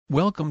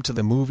Welcome to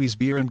the Movies,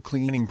 Beer and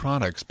Cleaning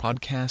Products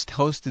podcast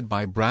hosted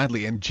by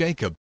Bradley and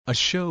Jacob, a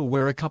show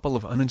where a couple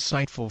of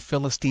uninsightful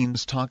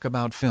Philistines talk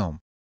about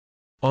film.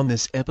 On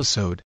this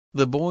episode,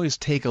 the boys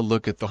take a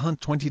look at The Hunt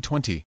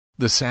 2020,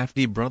 the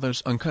Safdie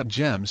brothers' Uncut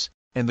Gems,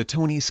 and the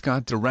Tony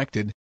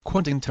Scott-directed,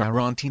 Quentin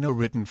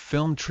Tarantino-written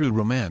film True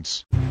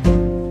Romance.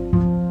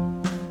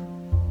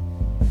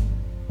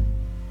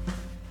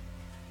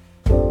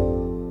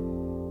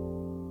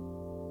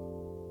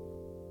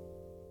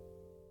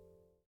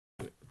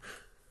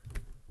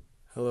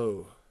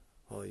 Hello,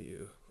 all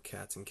you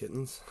cats and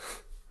kittens.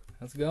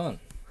 How's it going?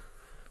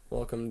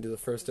 Welcome to the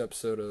first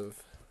episode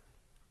of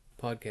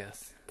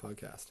Podcast.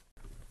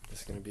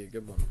 This is going to be a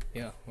good one.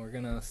 Yeah, we're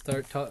gonna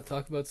start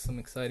talk about some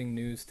exciting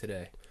news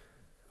today.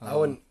 I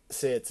wouldn't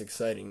say it's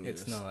exciting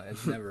news. It's not.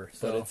 It's never.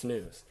 So but it's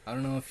news. I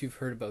don't know if you've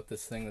heard about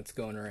this thing that's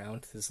going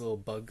around. This little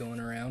bug going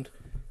around.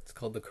 It's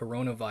called the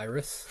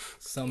coronavirus.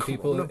 Some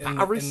people in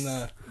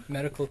the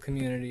medical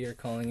community are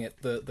calling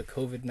it the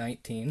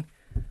COVID-19.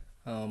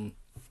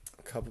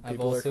 A couple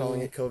people are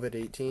calling it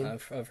COVID-18.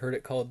 I've heard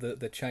it called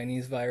the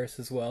Chinese virus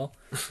as well.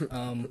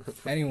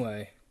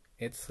 Anyway,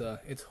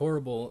 it's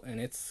horrible,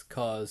 and it's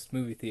caused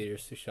movie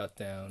theaters to shut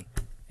down.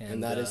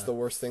 And that is the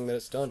worst thing that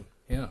it's done.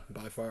 Yeah,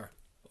 by far.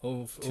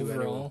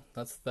 Overall,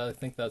 I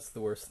think that's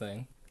the worst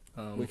thing.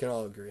 We can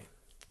all agree.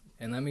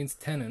 And that means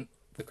Tenet,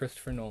 the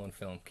Christopher Nolan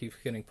film, keeps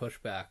getting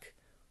pushed back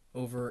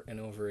over and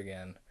over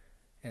again.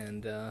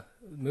 And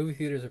movie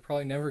theaters are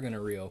probably never going to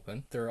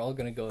reopen. They're all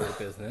going to go out of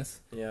business.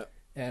 Yeah.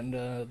 And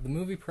the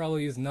movie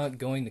probably is not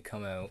going to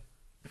come out.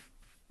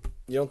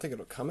 You don't think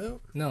it'll come out?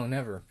 No,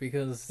 never,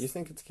 because you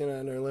think it's gonna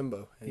enter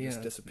limbo and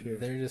just disappear?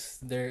 It's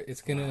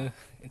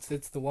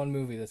the one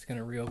movie that's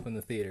gonna reopen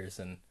the theaters,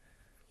 and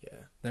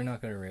they're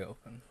not gonna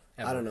reopen.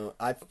 Ever. I don't know.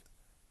 I've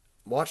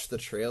watched the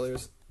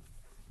trailers,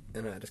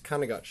 and I just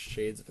kind of got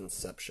shades of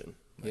Inception.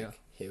 Like,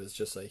 he was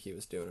just like he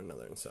was doing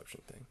another Inception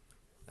thing,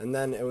 and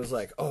then it was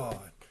like,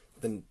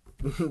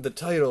 the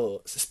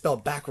title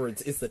spelled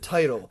backwards is the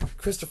title.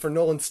 Christopher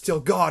Nolan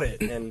still got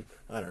it, and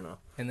I don't know.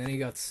 And then he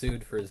got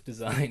sued for his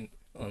design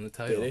on the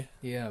title. Did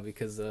he? Yeah,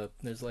 because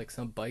there's like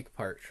some bike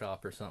part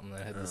shop or something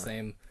that had the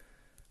same,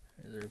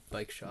 or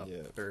bike shop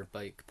or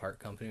bike part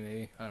company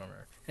maybe. I don't know.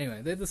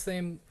 Anyway, they had the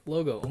same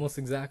logo almost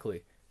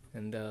exactly,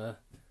 and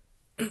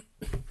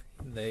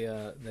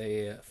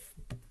they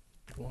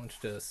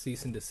launched a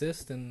cease and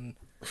desist and.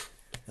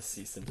 A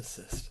cease and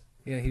desist.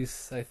 Yeah,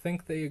 I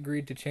think they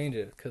agreed to change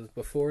it because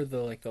before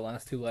the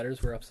last two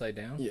letters were upside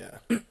down. Yeah.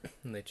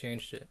 And they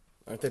changed it.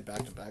 Aren't they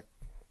back to back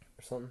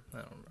or something? I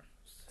don't remember.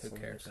 Who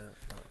cares?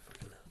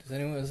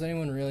 Like Is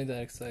anyone really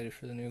that excited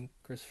for the new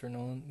Christopher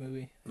Nolan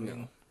movie?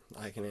 No,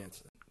 I can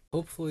answer.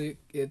 Hopefully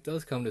it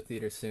does come to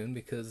theater soon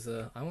because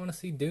I want to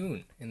see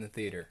Dune in the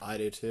theater. I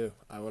do too.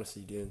 I want to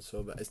see Dune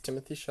so bad. Is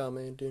Timothée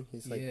Chalamet in Dune?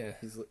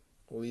 He's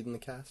leading the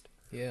cast.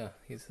 Yeah,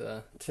 he's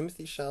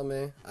Timothée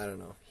Chalamet. I don't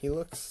know. He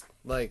looks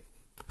like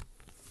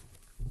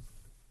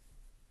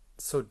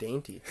so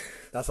dainty.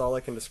 That's all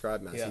I can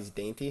describe him as. He's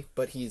dainty,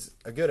 but he's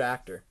a good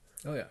actor.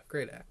 Oh yeah,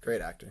 great actor.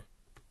 Great actor.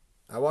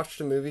 I watched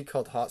a movie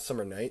called Hot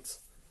Summer Nights,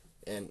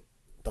 and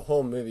the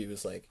whole movie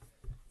was like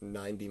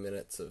 90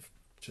 minutes of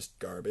just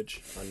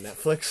garbage on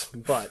Netflix,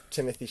 but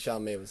Timothée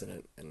Chalamet was in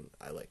it, and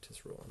I liked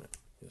his role in it.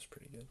 He was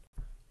pretty good.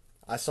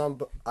 I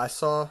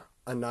saw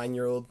a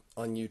 9-year-old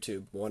on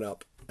YouTube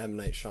one-up M.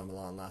 Night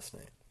Shyamalan last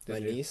night. My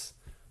niece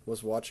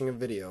was watching a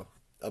video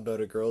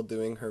about a girl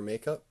doing her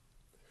makeup.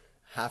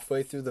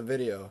 Halfway through the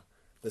video,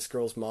 this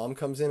girl's mom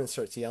comes in and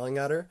starts yelling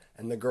at her,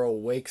 and the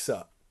girl wakes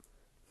up.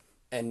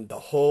 And the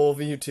whole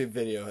YouTube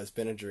video has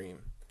been a dream.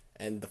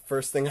 And the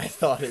first thing I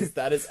thought is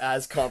that is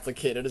as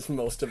complicated as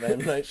most of M.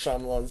 Night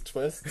Shyamalan's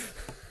twists.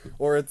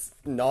 Or it's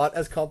not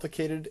as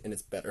complicated, and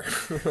it's better.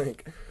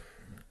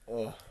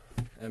 M.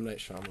 Night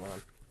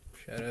Shyamalan.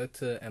 Shout out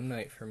to M.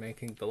 Night for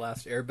making The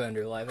Last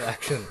Airbender live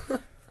action.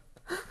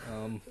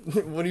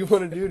 What do you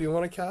want to do? Do you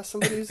want to cast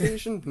somebody who's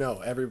Asian?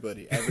 No,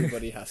 everybody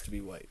has to be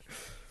white.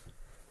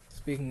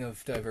 Speaking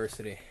of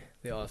diversity,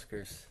 the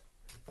Oscars.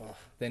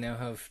 They now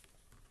have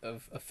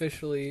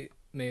officially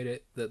made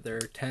it that there are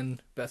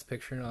 10 Best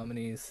Picture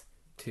nominees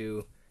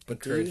to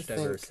encourage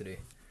diversity.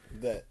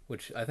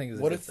 Which I think is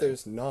a what good if thing.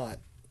 There's not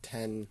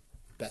 10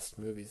 best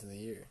movies of the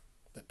year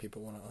that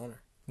people want to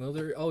honor? Well,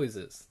 there always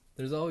is.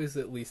 There's always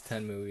at least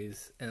 10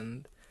 movies.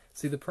 And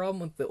see, the problem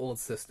with the old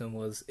system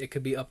was it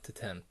could be up to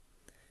 10.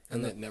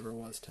 And it never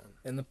was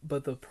 10.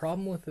 But the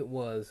problem with it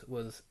was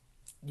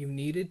you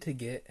needed to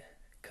get,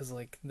 because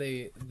like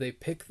they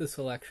pick the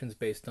selections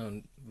based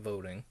on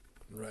voting,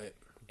 right?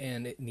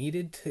 And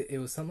it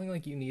was something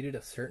like you needed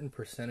a certain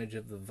percentage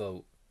of the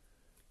vote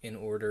in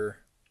order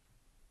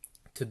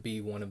to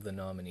be one of the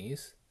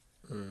nominees.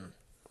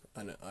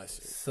 I know, I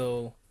see.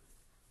 So,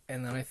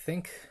 and then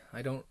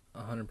I don't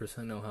 100%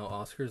 know how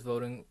Oscars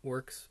voting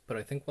works, but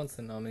I think once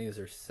the nominees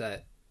are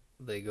set,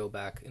 they go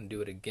back and do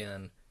it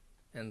again.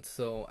 And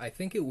so I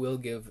think it will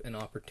give an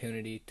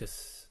opportunity to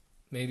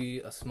maybe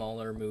a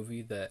smaller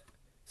movie that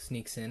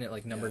sneaks in at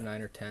like number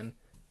 9 or 10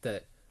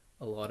 that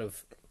a lot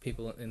of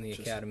people in the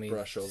Academy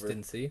just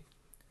didn't see.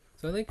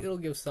 So I think it'll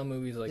give some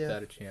movies like Yeah.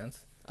 that a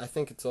chance. I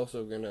think it's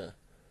also gonna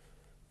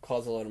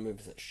cause a lot of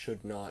movies that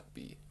should not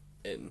be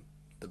in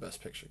the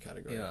Best Picture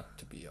category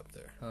to be up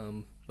there.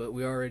 But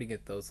we already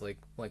get those, like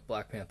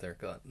Black Panther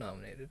got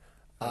nominated.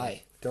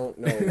 I don't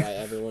know why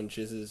everyone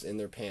jizzes in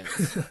their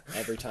pants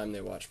every time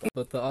they watch.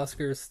 But the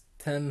Oscars,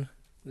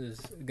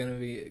 there's gonna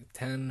be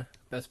 10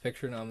 Best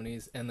Picture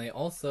nominees, and they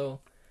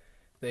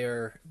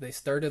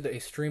started a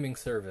streaming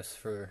service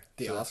for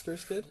The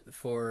Oscars did?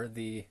 for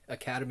the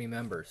Academy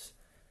members,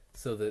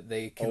 so that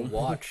they can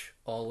watch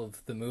all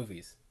of the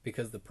movies.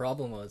 Because the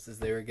problem is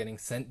they were getting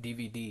sent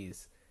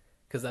DVDs,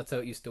 because that's how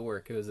it used to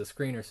work. It was a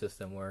screener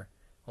system where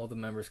all the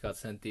members got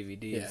sent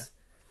DVDs,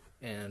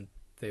 and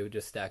they would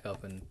just stack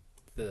up. And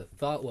the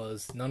thought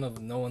was no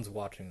one's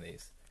watching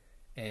these,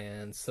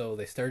 and so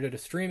they started a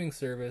streaming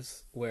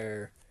service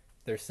where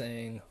they're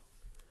saying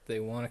they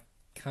want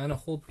to kind of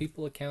hold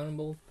people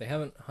accountable. They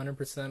haven't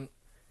 100%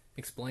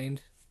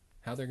 explained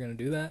how they're going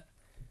to do that,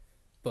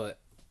 but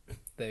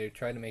they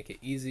try to make it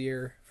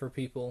easier for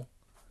people,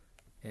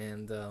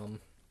 and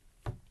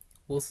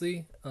we'll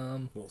see.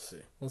 We'll see.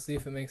 We'll see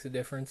if it makes a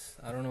difference.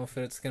 I don't know if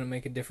it's going to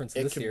make a difference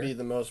It this could year. be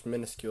the most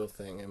minuscule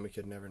thing, and we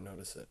could never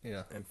notice it.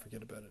 Yeah. And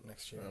forget about it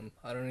next year.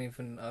 I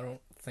don't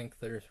think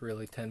there's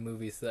really 10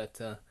 movies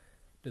that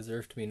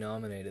deserve to be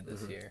nominated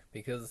this year,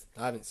 because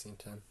I haven't seen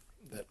 10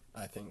 that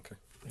I think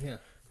are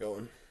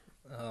going.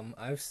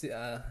 I've seen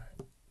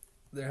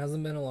there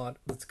hasn't been a lot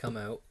that's come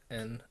out,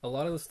 and a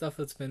lot of the stuff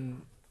that's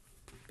been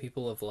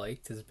people have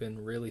liked has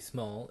been really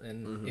small.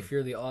 And if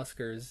you're the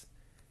Oscars,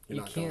 You're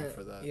you not going can't.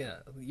 for that. Yeah,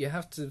 you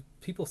have to.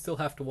 People still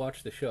have to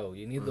watch the show.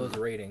 You need those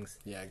ratings.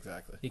 Yeah,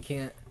 exactly. You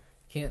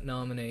can't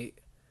nominate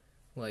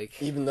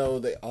like. Even though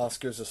the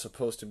Oscars are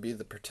supposed to be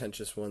the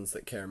pretentious ones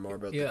that care more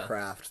about the Yeah.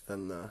 craft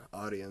than the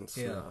audience.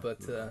 Yeah, no,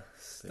 but no.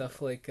 stuff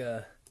like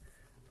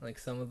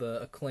some of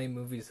the acclaimed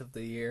movies of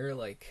the year,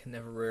 like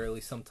Never,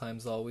 Rarely,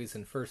 Sometimes, Always,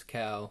 and First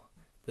Cow,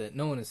 that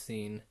no one has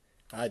seen.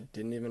 I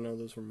didn't even know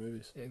those were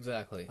movies.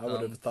 Exactly. I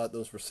would have thought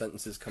those were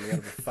sentences coming out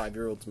of a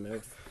 5-year-old's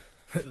mouth.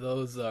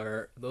 those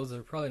are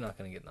probably not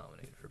going to get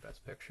nominated for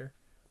Best Picture,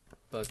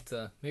 but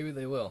maybe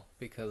they will,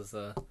 because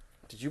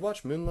Did you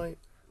watch Moonlight?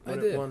 I When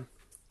it did. won?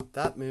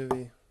 That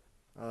movie,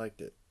 I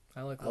liked it.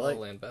 I like I La La like-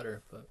 Land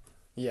better, but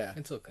Yeah,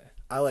 it's okay.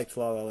 I liked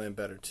La La Land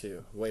better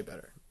too. Way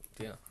better.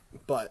 Yeah.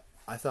 But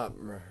I thought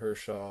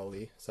Mahershala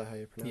Ali, is that how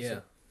you pronounce Yeah.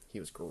 it? He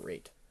was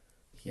great.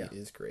 He Yeah.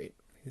 is great.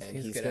 He's And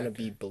a he's good going to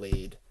actor. be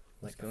Blade.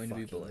 Like going to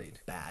be fucking Blade.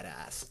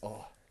 Badass.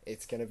 Oh,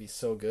 it's going to be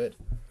so good.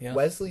 Yeah.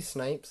 Wesley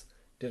Snipes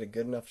did a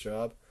good enough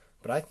job,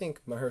 but I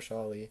think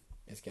Mahershala Ali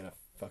is going to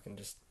fucking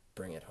just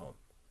bring it home.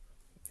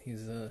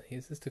 He's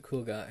just a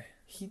cool guy.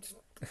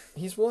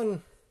 He's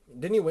won.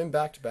 Didn't he win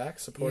back-to-back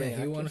supporting Yeah,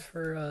 he actors?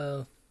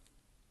 won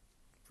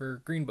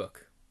for Green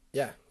Book.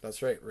 Yeah,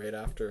 that's right. Right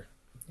after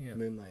Yeah.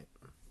 Moonlight.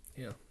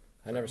 Yeah.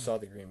 I never saw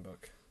the Green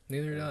Book.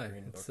 Neither did Yeah, I.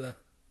 Green It's Book.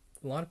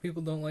 a lot of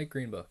people don't like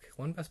Green Book.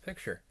 Won Best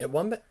Picture. It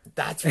won.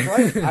 That's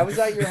right. I was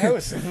at your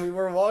house and we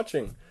were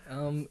watching. I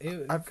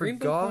Green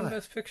Book forgot. won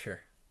Best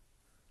Picture.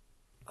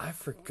 I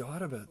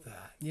forgot about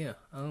that. Yeah.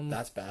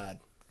 That's bad.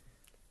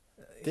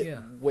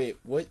 Yeah. Wait,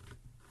 what?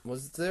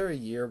 Was there a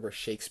year where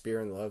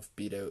Shakespeare in Love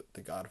beat out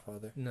The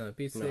Godfather? No, it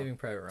beats No. Saving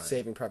Private Ryan.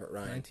 Saving Private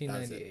Ryan.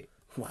 1998.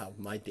 That's it. Wow,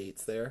 my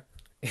dates there.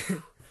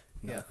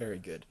 Yeah. Not very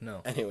good.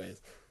 No.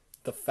 Anyways,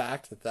 the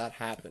fact that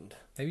happened,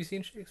 Have you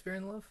seen Shakespeare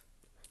in Love?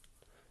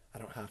 I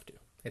don't have to.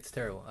 It's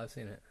terrible. I've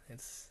seen it.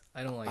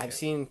 I don't like it. I've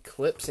seen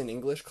clips in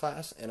English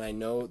class, and I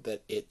know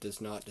that it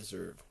does not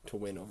deserve to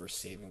win over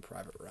Saving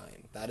Private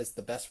Ryan. That is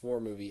the best war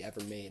movie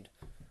ever made.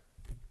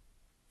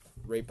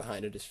 Right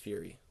behind it is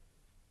Fury.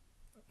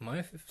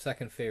 My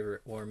second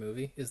favorite war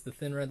movie is The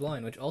Thin Red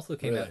Line, which also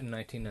came out Really? in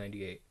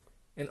 1998,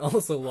 and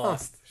also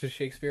lost to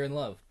Shakespeare in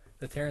Love,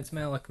 the Terrence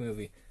Malick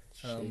movie.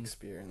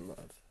 Shakespeare in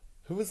Love.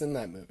 Who was in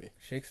that movie?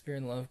 Shakespeare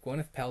in Love,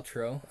 Gwyneth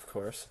Paltrow. Of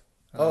course.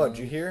 Oh, did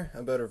you hear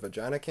about her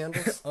vagina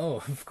candles? Oh,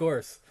 of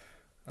course.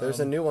 There's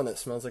a new one that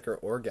smells like her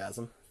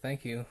orgasm.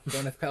 Thank you,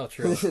 Gwyneth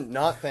Paltrow,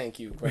 Not thank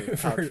you,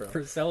 Gwyneth Paltrow.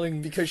 for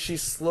selling. Because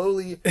she's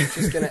slowly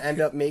just going to end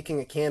up making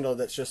a candle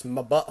that's just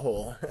my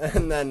butthole.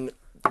 And then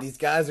these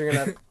guys are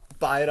going to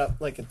buy it up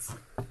like it's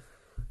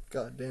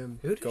goddamn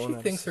Who does going she out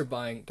of thinks are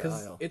buying?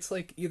 Because style. it's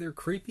like either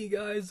creepy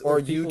guys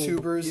Or people,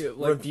 YouTubers yeah,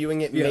 like-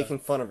 reviewing it and yeah. making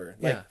fun of her.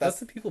 Like, Yeah, that's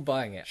the people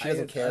buying it. she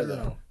doesn't care I don't though.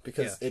 know.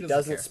 Because Yeah, she it doesn't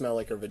doesn't care. smell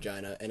like her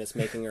vagina and it's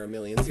making her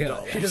millions of Yeah,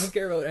 dollars. she doesn't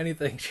care about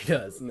anything she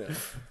does. No.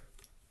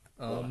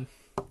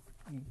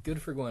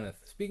 Good for Gwyneth.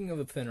 Speaking of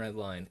the Thin Red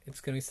Line,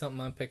 it's gonna be something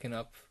I'm picking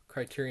up.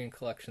 Criterion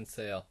Collection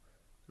sale,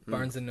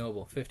 Barnes and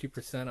Noble,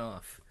 50%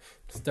 off,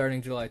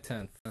 starting July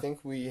 10th. I think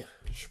we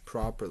should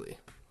properly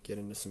get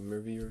into some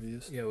movie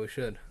reviews. Yeah, we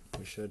should.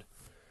 We should.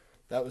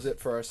 That was it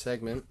for our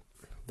segment,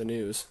 the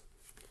news.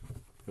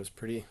 It was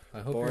pretty I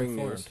hope boring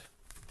you're news,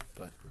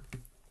 informed.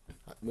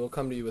 but we'll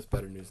come to you with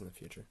better news in the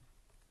future.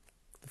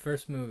 The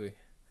first movie,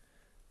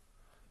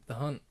 The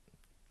Hunt,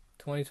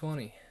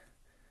 2020.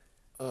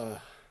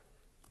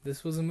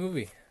 This was a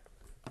movie.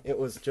 It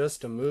was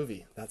just a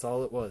movie. That's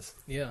all it was.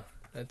 Yeah.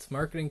 its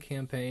marketing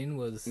campaign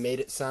was made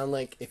it sound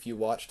like if you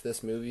watched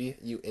this movie,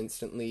 you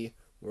instantly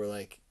were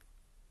like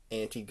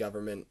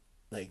anti-government.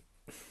 Like,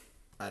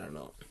 I don't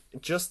know.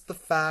 Just the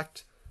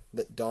fact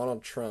that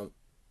Donald Trump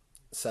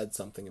said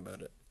something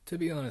about it. To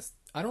be honest,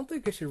 I don't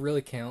think it should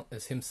really count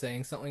as him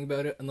saying something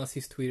about it unless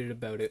he's tweeted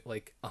about it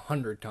like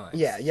 100 times.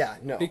 Yeah,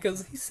 no.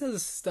 Because he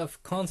says stuff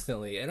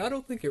constantly, and I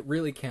don't think it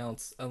really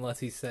counts unless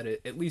he said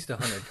it at least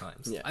 100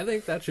 times. Yeah. I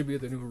think that should be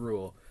the new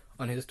rule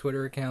on his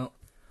Twitter account.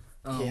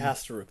 He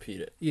has to repeat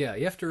it. Yeah,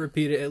 you have to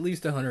repeat it at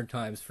least 100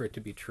 times for it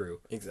to be true.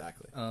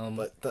 Exactly.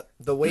 But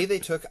the way they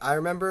took... I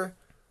remember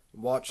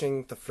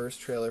watching the first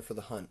trailer for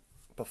The Hunt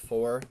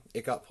before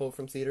it got pulled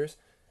from theaters,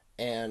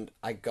 and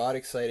I got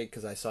excited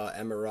because I saw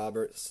Emma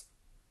Roberts,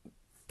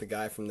 the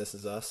guy from This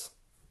Is Us.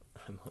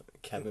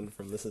 Kevin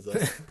from This Is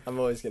Us. I'm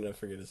always going to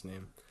forget his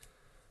name.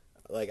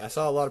 Like, I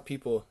saw a lot of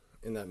people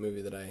in that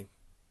movie that I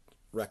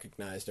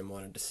recognized and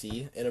wanted to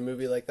see in a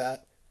movie like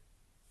that.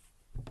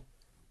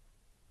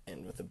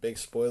 And with a big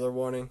spoiler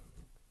warning,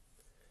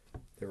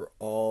 they were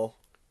all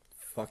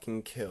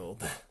fucking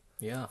killed.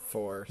 Yeah.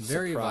 For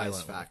Very surprise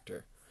violent.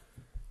 factor.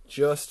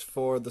 Just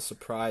for the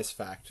surprise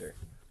factor.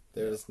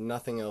 There was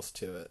nothing else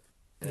to it.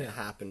 And it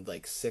happened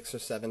like 6 or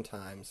 7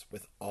 times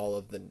with all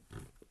of the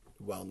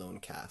well-known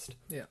cast.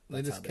 Yeah, they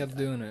That's just how they kept died.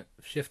 doing it.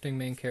 Shifting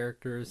main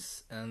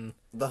characters, and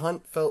The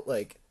Hunt felt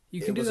like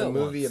You can it do was that a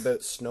movie once.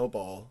 about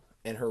Snowball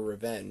and her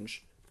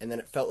revenge, and then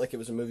it felt like it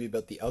was a movie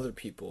about the other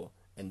people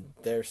and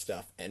their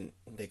stuff, and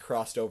they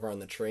crossed over on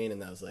the train,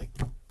 and that was like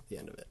the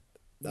end of it.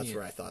 That's Yeah.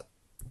 where I thought,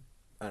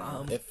 I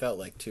don't know, it felt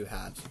like two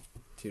halves,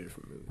 two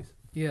different movies.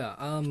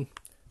 yeah,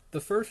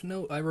 the first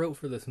note I wrote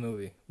for this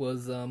movie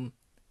was, a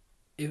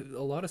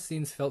lot of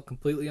scenes felt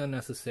completely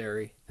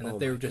unnecessary, and that Oh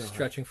they my were just God.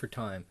 stretching for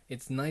time.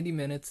 It's 90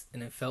 minutes,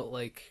 and it felt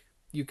like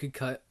you could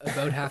cut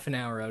about half an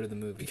hour out of the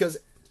movie. Because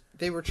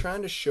they were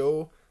trying to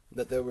show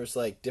that there was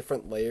like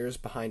different layers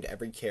behind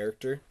every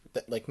character,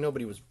 that like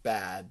nobody was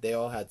bad, they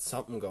all had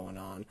something going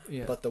on.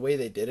 Yeah. But the way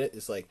they did it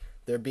is like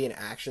there'd be an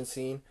action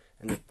scene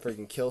and they'd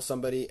freaking kill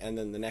somebody, and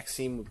then the next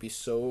scene would be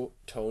so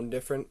tone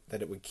different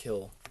that it would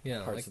kill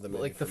yeah, parts like, of the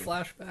movie. like the for me.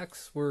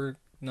 flashbacks were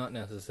not I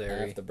necessary.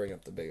 have to bring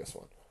up the biggest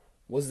one.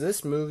 Was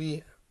this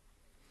movie,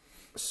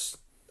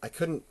 I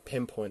couldn't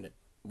pinpoint it,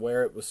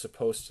 where it was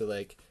supposed to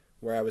like,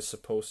 where I was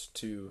supposed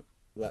to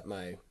let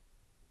my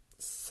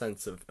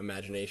sense of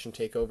imagination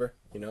take over,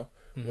 you know?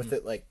 With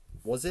it, like,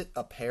 was it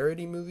a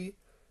parody movie?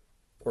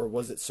 Or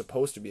was it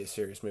supposed to be a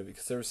serious movie?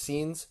 Because there were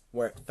scenes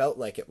where it felt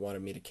like it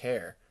wanted me to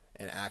care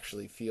and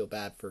actually feel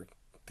bad for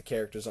the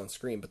characters on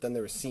screen. But then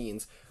there were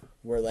scenes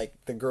where, like,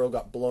 the girl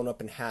got blown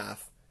up in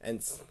half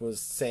and was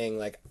saying,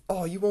 like,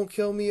 oh, you won't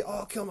kill me? Oh,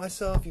 I'll kill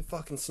myself, you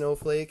fucking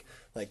snowflake.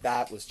 Like,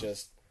 that was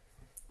just...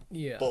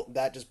 Yeah. But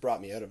that just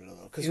brought me out of it a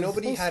little. Because It was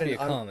nobody supposed had to be an...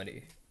 a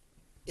comedy.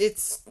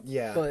 It's...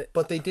 Yeah. But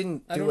But they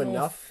didn't I do don't know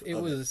enough if it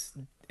of was...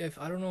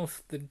 I don't know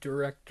if the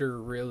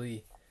director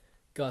really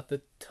got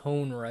the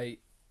tone right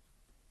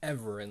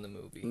ever in the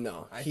movie.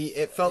 No,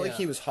 it felt like yeah.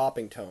 he was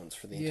hopping tones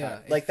for the Yeah,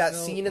 entire... it Like that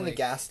felt scene in the like-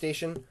 gas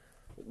station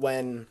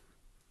when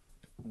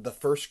the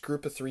first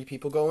group of 3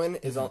 people go in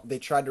is on... They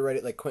tried to write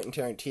it like Quentin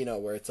Tarantino,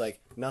 where it's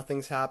like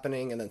nothing's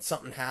happening and then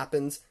something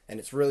happens and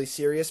it's really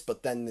serious,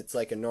 but then it's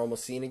like a normal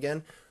scene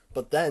again.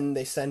 But then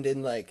they send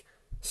in like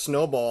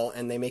Snowball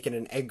and they make it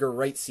an Edgar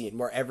Wright scene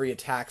where every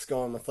attack's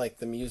going with like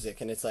the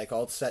music and it's like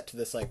all set to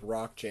this like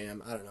rock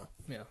jam. I don't know.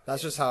 Yeah.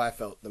 That's just how I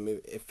felt the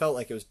movie. It felt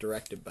like it was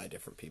directed by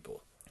different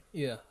people.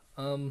 Yeah.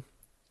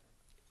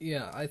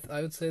 Yeah,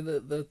 I would say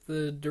that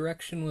the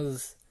direction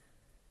was...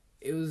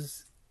 It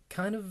was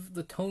kind of...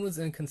 The tone was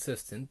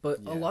inconsistent, but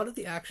a Yeah. lot of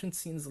the action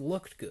scenes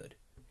looked good.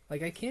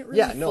 Like, I can't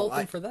really fault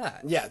them for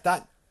that. Yeah,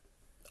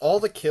 all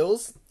the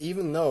kills,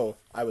 even though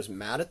I was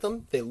mad at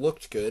them, they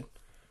looked good.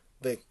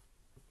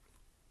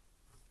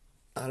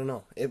 I don't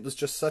know. It was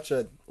just such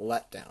a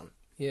letdown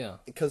Yeah.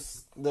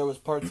 because there was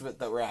parts of it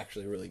that were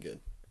actually really good,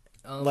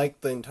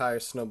 like the entire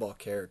Snowball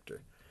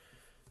character.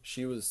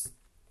 She was,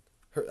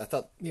 I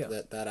thought Yeah.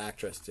 that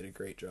actress did a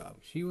great job.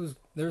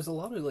 There's a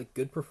lot of, like,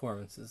 good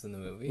performances in the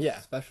movie. Yeah.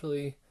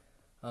 Especially,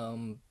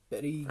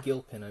 Betty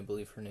Gilpin, I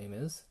believe her name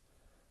is.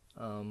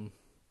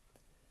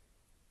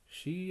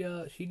 She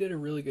did a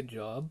really good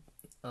job.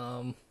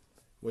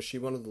 Was she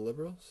one of the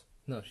liberals?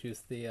 No, she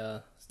was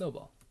the,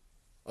 Snowball.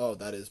 Oh,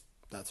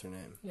 that's her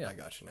name. Yeah. I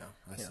got you now.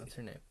 I Yeah, see. that's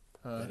her name.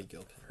 Betty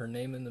Gilpin. Her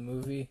name in the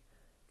movie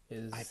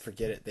is I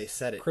forget it. They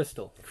said it.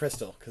 Crystal.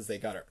 Crystal, because they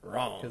got it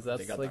wrong. Because They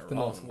that's got like that the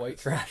wrong. most white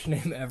trash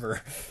name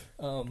ever.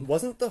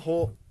 Wasn't the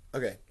whole...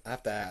 Okay, I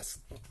have to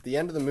ask. The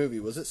end of the movie,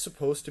 was it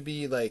supposed to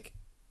be like...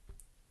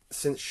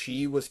 Since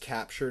she was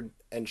captured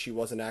and she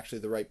wasn't actually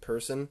the right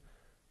person,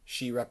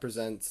 she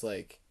represents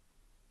like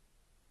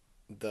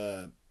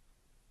the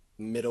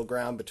middle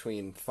ground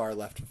between far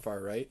left and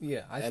far right?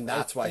 Yeah, and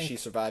that's why think- she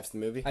survives the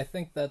movie? I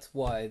think that's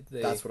why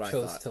they That's what I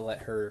chose thought. to let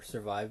her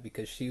survive,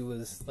 because she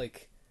was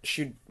like...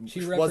 She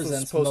wasn't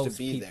represents supposed to most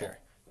be people. there.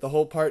 The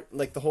whole part,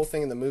 like the whole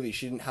thing in the movie,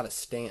 she didn't have a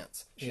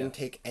stance. She Yeah. didn't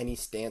take any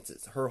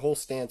stances. Her whole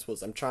stance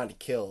was, I'm trying to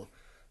kill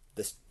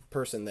this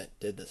person that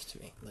did this to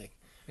me. Like,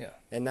 Yeah.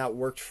 And that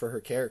worked for her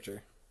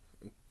character.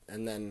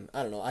 And then,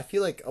 I don't know, I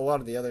feel like a lot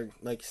of the other,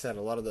 like you said,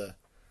 a lot of the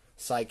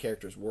side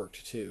characters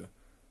worked too,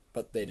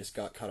 but they just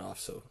got cut off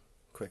so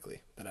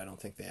quickly that I don't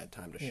think they had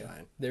time to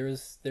shine. There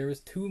was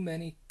too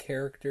many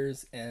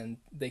characters, and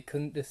they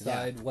couldn't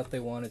decide what they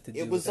wanted to do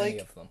It was with any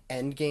like of them.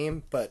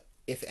 Endgame, but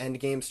if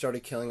Endgame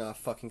started killing off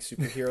fucking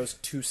superheroes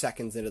 2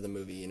 seconds into the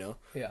movie, you know?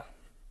 Yeah.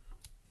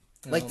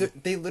 Like,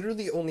 they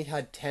literally only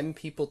had 10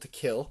 people to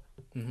kill,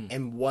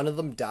 and one of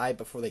them died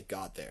before they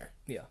got there.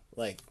 Yeah.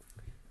 Like,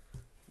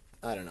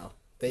 I don't know.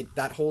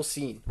 That whole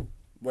scene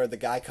where the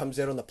guy comes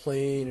out on the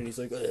plane and he's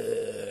like, "Ugh,"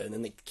 and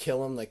then they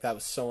kill him, like, that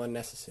was so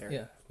unnecessary.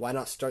 Yeah. Why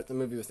not start the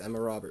movie with Emma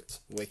Roberts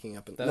waking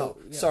up? Yeah.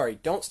 Sorry,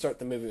 don't start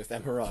the movie with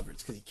Emma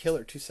Roberts, because you kill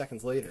her 2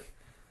 seconds later.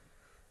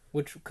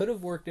 Which could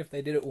have worked if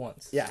they did it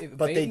once. Yeah, If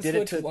but bait they and did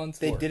it switch to once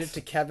they works. did it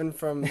to Kevin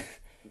from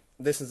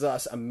This Is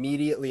Us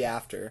immediately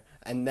after,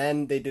 and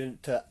then they did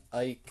it to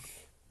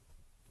Ike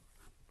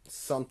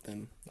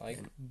something. Like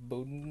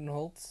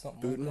Budenholtz,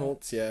 something like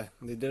Budenholtz, yeah.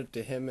 They did it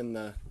to him in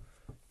the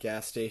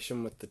gas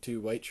station with the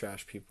 2 white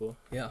trash people.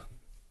 that.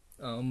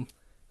 Yeah.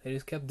 They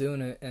just kept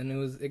doing it, and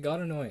it got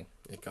annoying.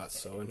 It got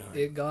so annoying.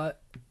 It got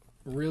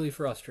really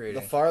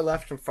frustrating. The far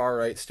left and far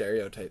right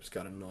stereotypes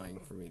got annoying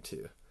for me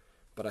too.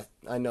 But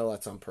I know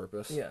that's on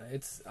purpose. Yeah,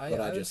 it's I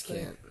But I would just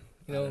say, can't.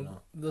 You I know, don't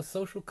know. the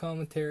social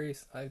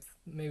commentaries.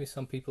 Maybe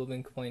some people have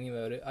been complaining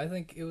about it. I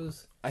think it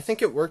was. I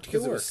think it worked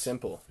because it was worked.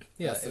 simple.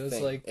 Yeah, That's the it was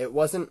thing. like- It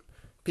wasn't.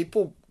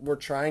 People were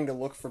trying to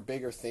look for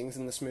bigger things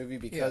in this movie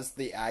because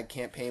the ad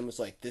campaign was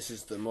like, "This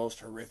is the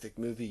most horrific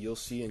movie you'll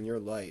see in your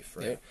life,"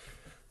 right?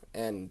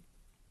 And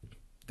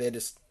they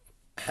just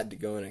had to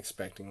go in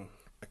expecting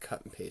a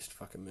cut and paste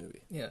fucking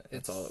movie. Yeah,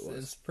 That's all it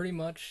was. It's pretty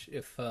much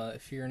if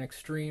you're an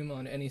extreme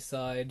on any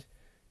side,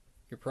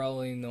 you're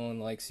probably no one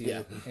likes you.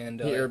 Yeah.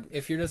 And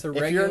if you're just a If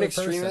you're regular an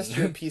extremist, person,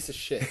 you're a piece of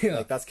shit. Yeah.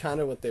 Like, that's kind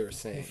of what they were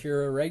saying. if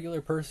you're a regular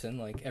person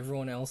like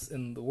everyone else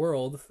in the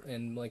world,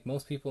 and like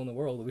most people in the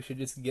world, we should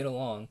just get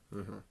along.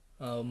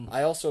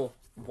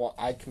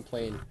 I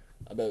complain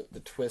about the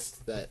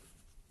twist that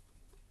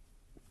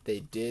they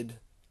did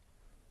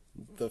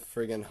the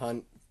friggin'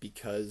 hunt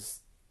because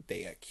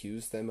they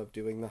accused them of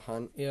doing the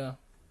hunt. Yeah,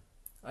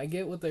 I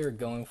get what they were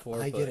going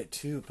for. I but get it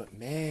too, but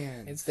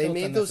man, It's they felt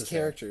made those unnecessary.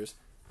 characters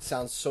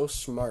sound so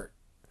smart,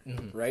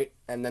 right?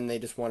 And then they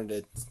just wanted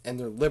to, and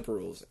they're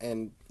liberals,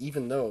 and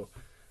even though,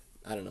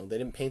 I don't know, they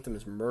didn't paint them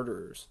as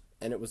murderers,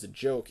 and it was a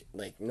joke,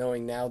 like,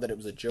 knowing now that it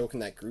was a joke in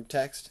that group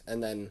text,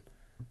 and then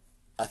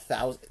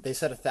they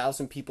said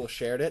 1,000 people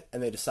shared it,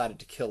 and they decided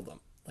to kill them.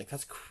 Like,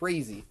 that's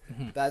crazy.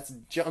 That's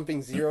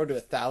jumping 0 to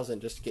 1,000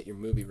 just to get your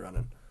movie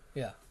running.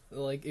 Yeah,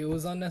 like it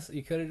was unnecessary.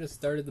 You could have just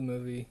started the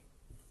movie.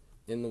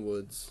 In the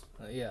woods,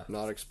 Yeah.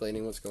 not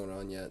explaining what's going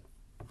on yet.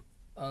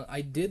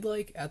 I did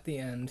like at the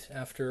end,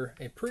 after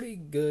a pretty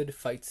good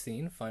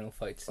final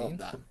fight Oh, scene,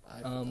 that. I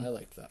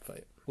liked that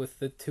fight. with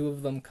the two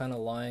of them kind of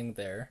lying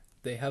there.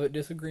 They have a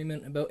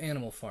disagreement about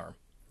Animal Farm.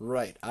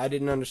 Right. I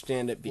didn't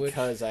understand it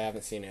because I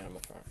haven't seen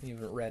Animal Farm. You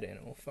haven't read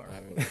Animal Farm. I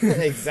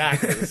haven't.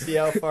 Exactly. See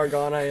how far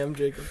gone I am,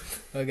 Jacob?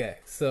 Okay,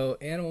 so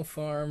Animal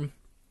Farm,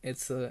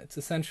 it's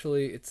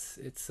essentially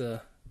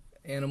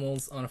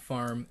animals on a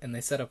farm, and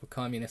they set up a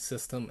communist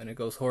system, and it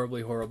goes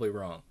horribly, horribly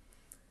wrong.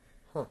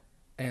 Huh.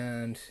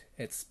 And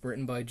it's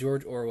written by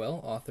George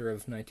Orwell, author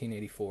of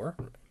 1984.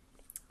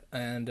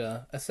 And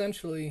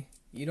essentially,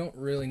 you don't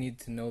really need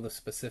to know the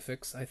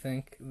specifics, I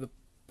think. The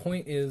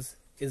point is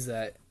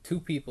that two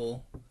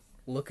people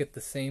look at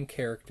the same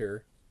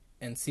character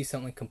and see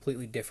something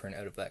completely different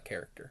out of that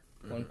character.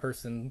 One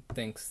person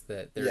thinks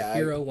that they're a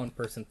hero, one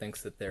person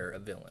thinks that they're a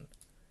villain.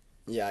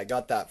 Yeah, I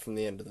got that from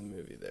the end of the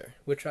movie there.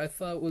 Which I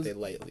thought was... They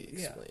lightly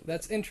Yeah, explained.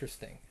 that's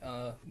interesting.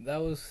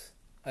 That was...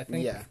 I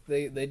think Yeah.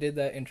 they did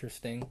that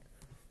interesting.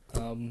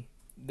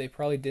 They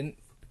probably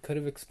could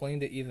have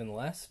explained it even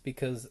less,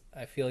 because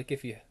I feel like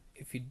if you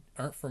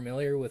aren't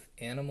familiar with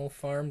Animal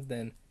Farm,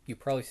 then you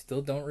probably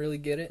still don't really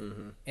get it.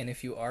 And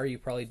if you are, you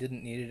probably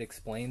didn't need it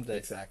explained that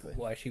Exactly.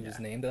 why she was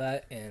named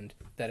that and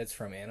that it's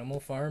from Animal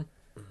Farm.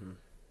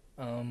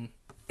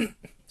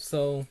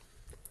 So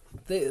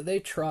they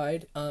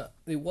tried. I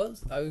want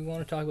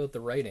to talk about the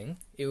writing.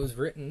 It was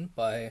written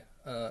by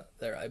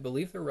I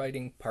believe they're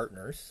writing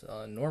partners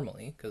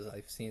normally, because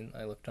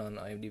I looked on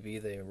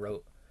IMDb.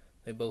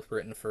 They both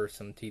written for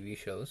some TV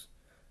shows,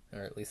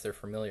 or at least they're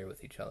familiar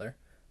with each other.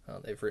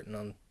 They've written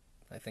on,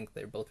 I think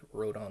they both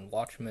wrote on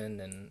Watchmen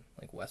and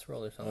like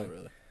Westworld or something.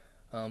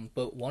 Oh, really?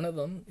 But one of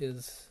them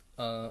is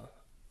a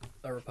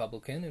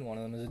Republican and one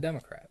of them is a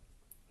Democrat,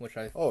 which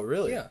Oh,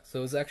 really? yeah.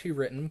 So it's actually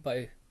written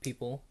by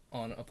people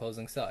on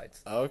opposing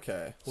sides,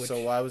 Okay. Which-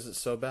 So why was it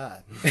so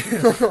bad?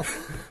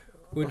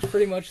 which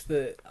pretty much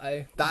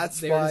That's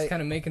they were why- just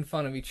kind of making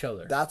fun of each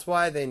other. That's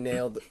why they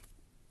nailed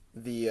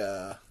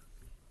the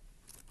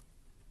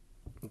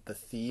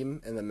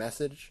theme and the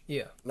message.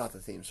 Yeah, Not the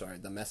theme, sorry,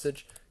 the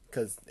message.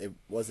 Because it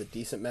was a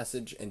decent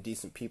message and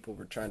decent people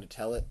were trying to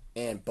tell it,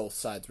 and both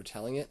sides were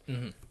telling it.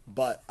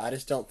 But I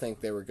just don't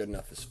think they were good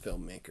enough as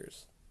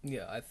filmmakers.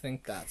 yeah. I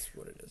think That's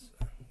what it is.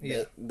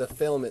 Yeah. The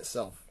film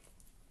itself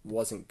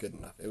wasn't good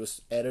enough. It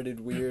was edited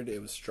weird.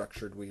 It was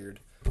structured weird.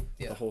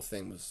 Yeah. The whole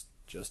thing was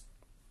just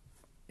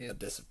a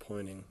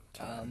disappointing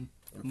time.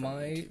 in front of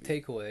My TV.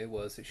 takeaway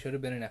was it should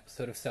have been an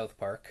episode of South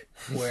Park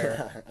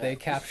where they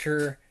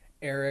capture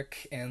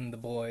Eric and the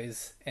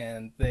boys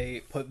and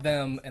they put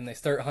them and they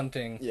start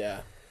hunting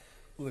Yeah.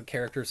 the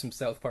characters from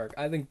South Park.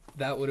 I think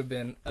that would have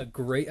been a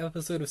great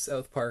episode of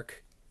South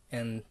Park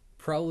and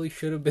probably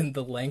should have been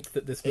the length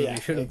that this movie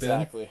should have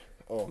exactly.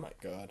 Oh my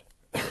god.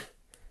 been.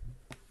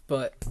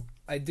 But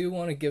I do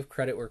want to give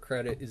credit where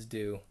credit is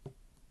due.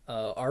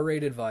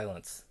 R-rated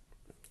violence.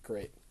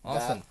 Great.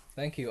 Awesome. That-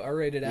 Thank you.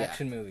 R-rated Yeah.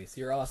 action movies.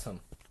 You're awesome.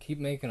 Keep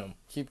making them.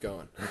 keep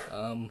going.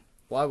 Um,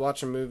 Why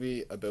watch a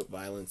movie about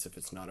violence if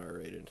it's not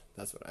R-rated?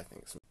 That's what I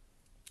think.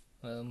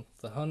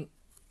 The Hunt,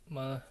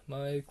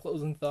 my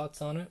closing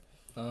thoughts on it.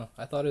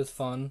 I thought it was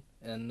fun,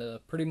 and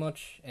pretty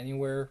much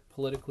anywhere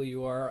politically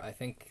you are, I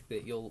think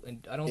that I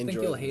don't think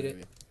Enjoy you'll the hate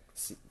movie. it.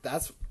 See,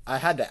 I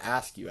had to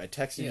ask you. I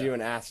texted Yeah. you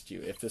and asked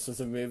you if this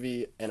was a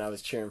movie, and I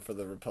was cheering for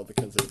the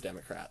Republicans or the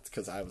Democrats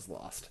because I was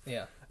lost.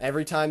 Yeah.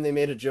 Every time they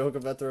made a joke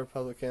about the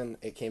Republican,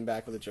 it came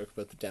back with a joke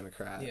about the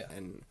Democrat. Yeah.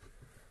 And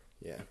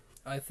yeah.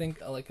 I think,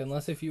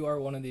 unless if you are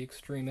one of the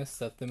extremists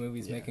that the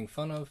movie's Yeah. making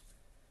fun of,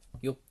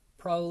 you'll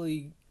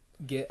probably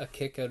get a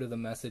kick out of the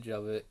message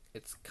of it.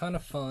 It's kind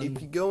of fun.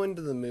 If you go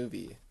into the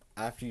movie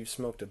after you've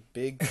smoked a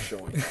big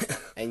joint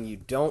and you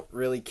don't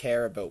really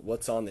care about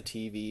what's on the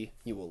TV,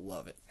 you will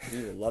love it.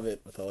 You will love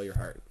it with all your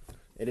heart.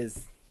 It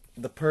is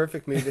the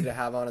perfect movie to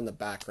have on in the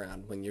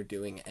background when you're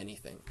doing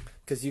anything.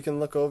 Because you can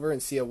look over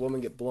and see a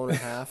woman get blown in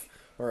half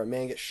or a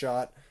man get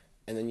shot,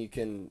 and then you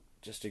can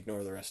just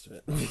ignore the rest of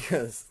it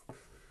because,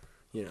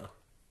 Yeah.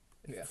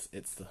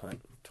 it's The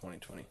Hunt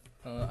 2020.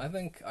 I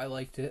think I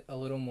liked it a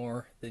little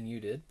more than you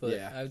did, but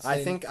Yeah, I would say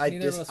I think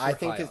neither of us were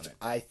high on it.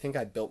 I think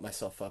I built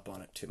myself up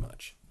on it too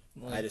much.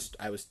 Like,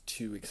 I was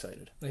too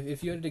excited.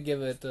 if you had to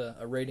give it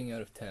a rating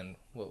out of 10,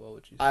 what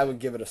would you say? I would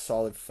give it a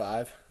solid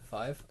 5.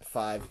 5?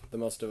 5, the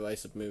most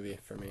divisive movie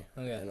for me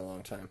Okay. in a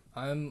long time.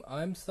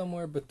 I'm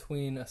somewhere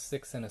between a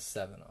 6 and a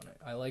 7 on it.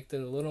 I liked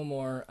it a little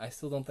more. I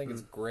still don't think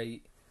it's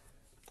great,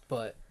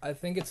 but I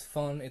think it's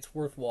fun. It's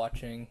worth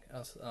watching.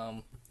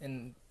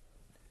 And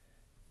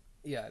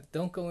yeah,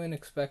 don't go in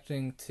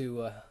expecting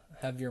to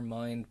have your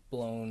mind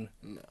blown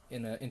No.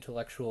 in an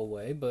intellectual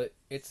way, but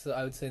it's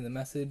I would say the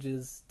message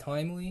is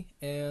timely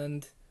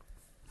and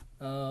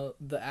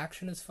the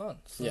action is fun.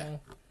 So,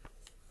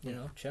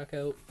 Yeah. check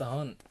out The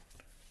Hunt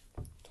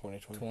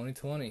 2020.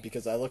 2020.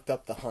 Because I looked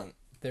up The Hunt.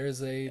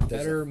 There's a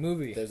better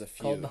movie there's a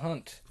few. called The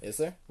Hunt Is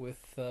there? with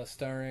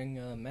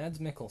starring Mads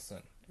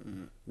Mikkelsen.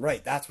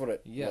 Right, that's what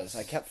it Yes. was.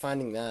 I kept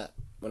finding that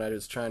when I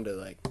was trying to,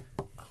 illegally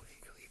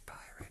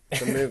pirate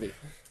the movie.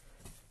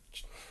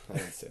 I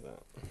didn't say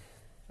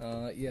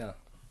that. Yeah.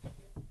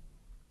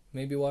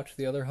 Maybe watch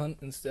The Other Hunt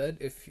instead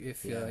if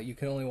Yeah. you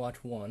can only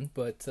watch one,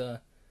 but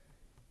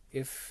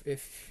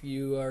if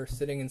you are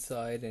sitting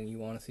inside and you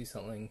want to see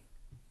something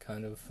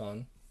kind of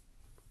fun,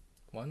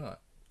 why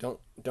not?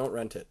 Don't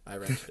rent it. I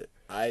rented it.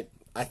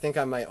 I think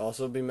I might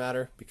also be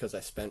madder because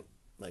I spent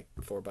like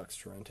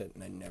 $4 to rent it,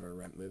 and I never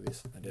rent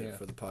movies. I did Yeah. it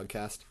for the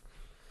podcast.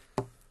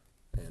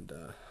 And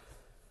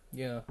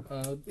Yeah,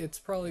 it's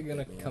probably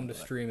gonna Hit me come up to with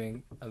that.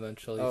 streaming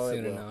eventually it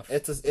soon will. enough.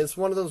 It's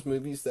one of those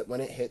movies that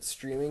when it hits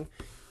streaming,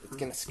 it's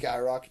gonna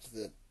skyrocket to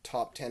the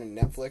top 10 in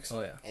Netflix.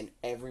 Oh, yeah. And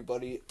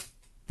everybody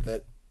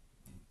that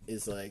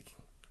is like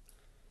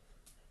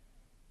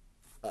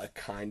a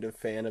kind of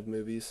fan of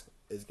movies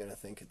is gonna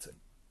think it's a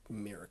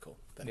miracle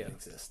that Yeah. it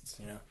exists.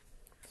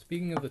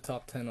 Speaking of the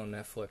top 10 on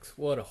Netflix,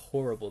 what a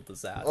horrible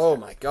disaster. Oh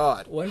my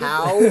god. When did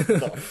How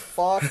the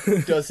fuck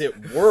does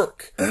it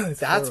work?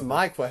 That's horrible.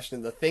 my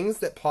question. The things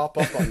that pop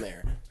up on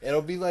there.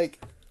 It'll be like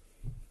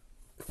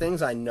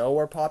things I know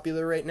are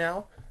popular right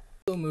now.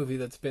 A movie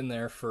that's been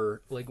there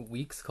for like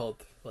weeks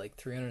called like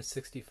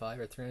 365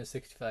 or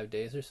 365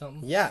 days or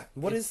something. Yeah.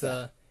 What is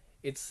that?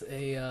 It's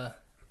I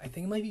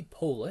think it might be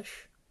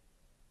Polish,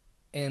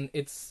 and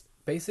it's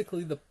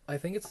basically I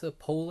think it's a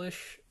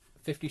Polish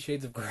 50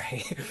 Shades of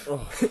Grey.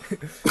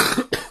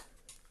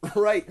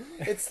 Right.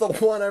 It's the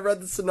one I read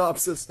the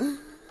synopsis.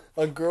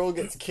 A girl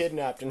gets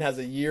kidnapped and has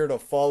a year to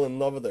fall in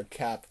love with her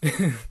cap.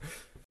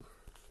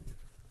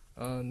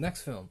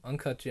 Next film,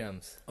 Uncut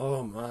Gems.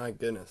 Oh my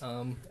goodness.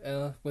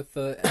 With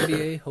the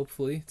NBA,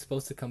 hopefully it's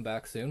supposed to come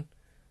back soon.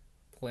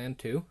 Plan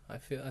 2. I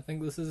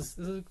think this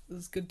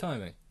is good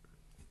timing.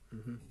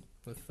 Mm-hmm.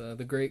 With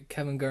the great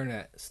Kevin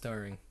Garnett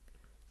starring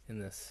in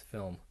this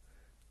film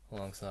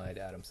alongside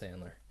Adam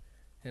Sandler.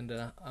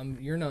 And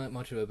you're not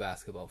much of a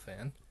basketball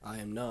fan. I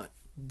am not.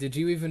 Did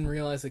you even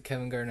realize that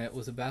Kevin Garnett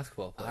was a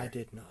basketball player? I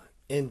did not.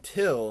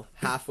 Until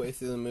halfway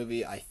through the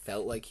movie, I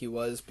felt like he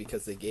was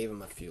because they gave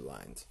him a few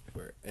lines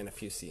and a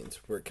few scenes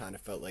where it kind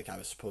of felt like I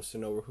was supposed to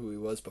know who he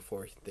was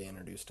before they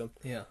introduced him.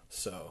 Yeah.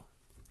 So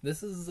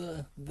This is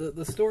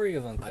the story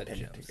of I Uncut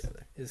pinned it Gems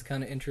together. is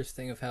kind of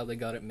interesting of how they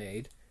got it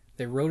made.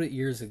 They wrote it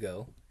years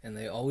ago, and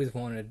they always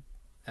wanted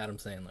Adam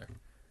Sandler.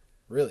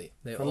 Really,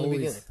 They from the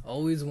beginning.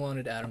 always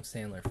wanted Adam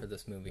Sandler for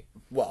this movie.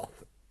 Well,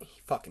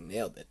 fucking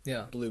nailed it.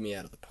 Yeah. Blew me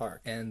out of the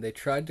park. And they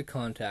tried to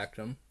contact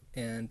him,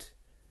 and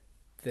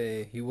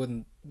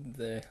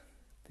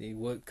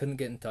couldn't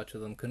get in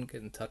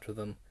touch with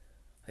him.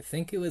 I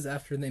think it was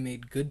after they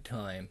made Good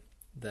Time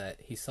that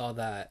he saw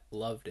that,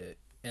 loved it,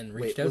 and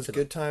reached out was to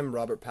Good them. Time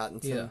Robert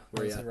Pattinson? Yeah,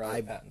 Where it's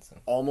Robert Pattinson.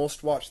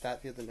 Almost watched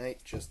that the other night,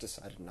 just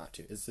decided not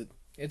to. Is it?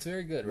 It's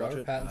very good. Watch Robert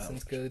it?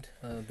 Pattinson's good.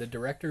 The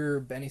director,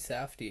 Benny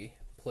Safdie,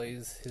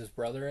 plays his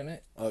brother in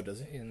it, Oh,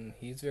 does he? and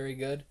he's very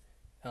good.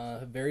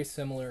 Very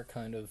similar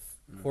kind of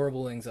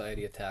horrible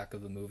anxiety attack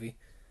of the movie,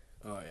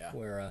 Oh yeah.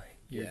 where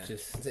you're Yeah.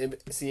 just...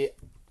 See,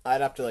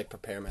 I'd have to like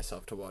prepare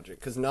myself to watch it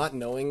because not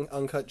knowing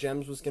Uncut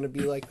Gems was going to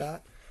be like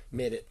that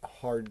made it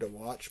hard to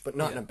watch, but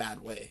not in a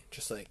bad way,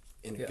 just like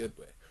in a good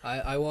way.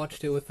 I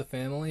watched it with the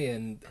family,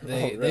 and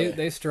really?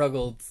 they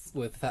struggled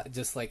with that,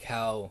 just like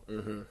how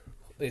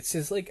it's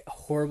just like a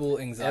horrible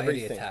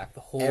anxiety attack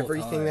the whole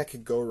Everything time. that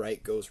could go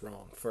right goes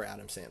wrong for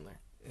Adam Sandler.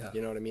 Yeah.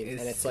 You know what I mean? And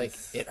it's like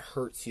it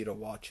hurts you to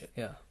watch it.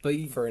 Yeah, but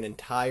For an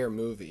entire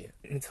movie.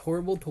 it's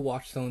horrible to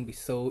watch someone be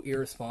so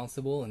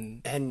irresponsible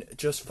and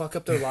just fuck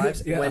up their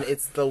lives Yeah. when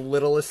it's the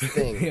littlest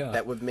thing Yeah.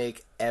 that would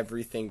make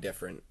everything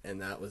different,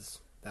 and that was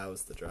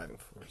the driving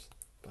force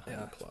behind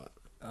Yeah. the plot.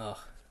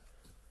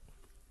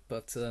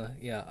 But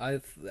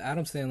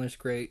Adam Sandler's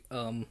great.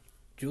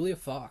 Julia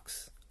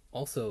Fox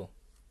also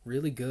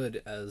really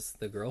good as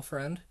the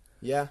girlfriend.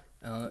 Yeah,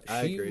 She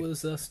I agree.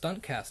 was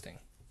stunt casting.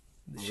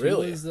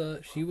 Really?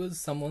 She was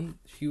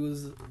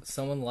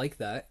someone like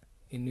that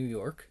in New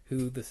York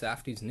who the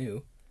Safdies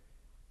knew,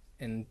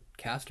 and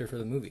cast her for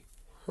the movie.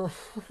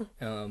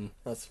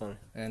 That's funny.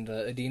 And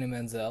Idina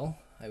Menzel,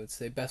 I would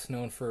say best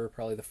known for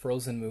probably the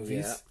Frozen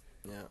movies.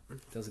 Yeah.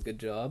 Does a good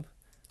job.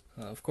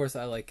 Of course,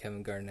 I like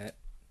Kevin Garnett.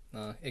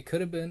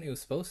 It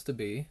was supposed to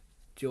be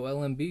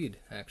Joel Embiid,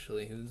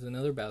 actually, who's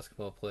another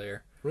basketball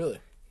player. Really?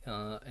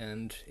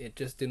 And it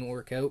just didn't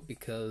work out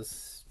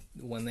because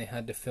when they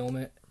had to film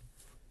it,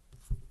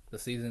 the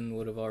season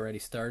would have already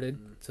started,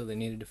 so they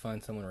needed to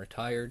find someone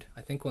retired.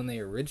 I think when they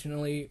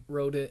originally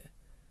wrote it,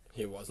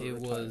 He wasn't. it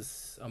retired.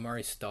 was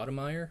Amari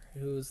Stoudemire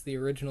who was the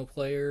original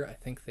player. I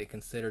think they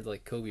considered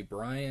like Kobe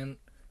Bryant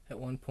at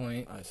one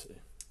point. I see.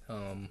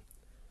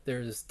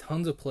 There's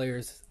tons of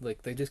players,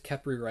 like they just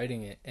kept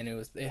rewriting it, and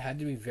it had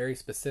to be very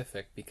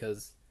specific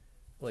because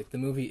like the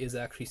movie is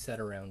actually set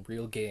around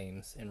real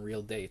games and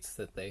real dates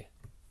that they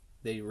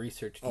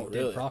researched and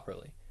really? did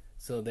properly.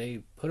 So they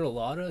put a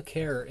lot of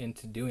care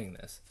into doing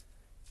this,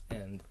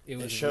 and it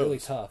was shows. really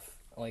tough.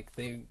 Like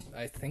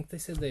I think they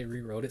said they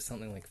rewrote it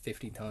something like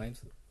 50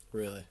 times,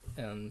 Really?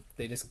 and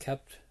they just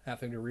kept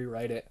having to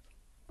rewrite it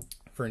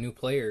for new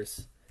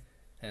players,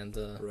 and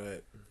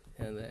Right.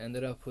 and it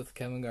ended up with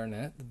Kevin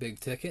Garnett, the big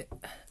ticket,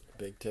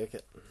 Big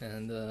ticket.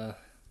 and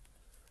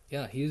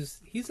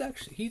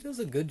he does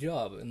a good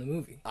job in the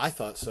movie. I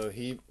thought so.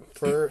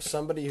 For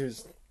somebody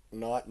who's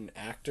not an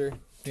actor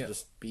to Yeah.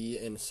 just be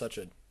in such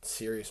a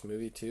serious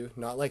movie too.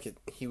 Not like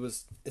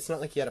it's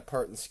not like he had a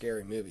part in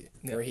Scary Movie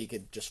where he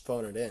could just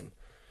phone it in.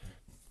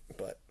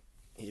 But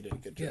he did a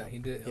good job. Yeah, he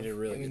did. He did a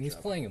really good he's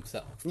job. playing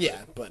himself.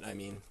 Yeah, but I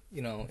mean,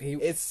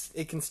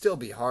 it can still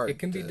be hard. It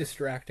can be to-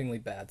 distractingly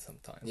bad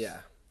sometimes. Yeah.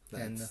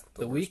 And that's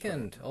the worst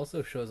Weeknd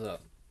also shows up.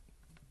 part.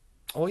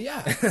 Oh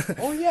yeah.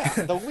 Oh yeah.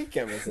 The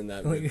Weeknd was in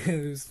that movie. He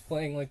was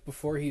playing like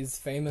before he's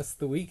famous.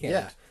 The Weeknd.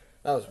 Yeah.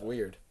 That was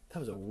weird. That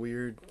was a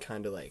weird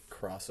kind of like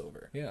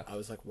crossover. Yeah. I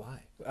was like,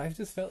 why? I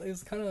just felt it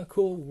was kind of a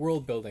cool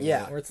world building.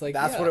 Yeah, where it's like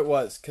that's what it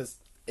was, because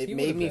it He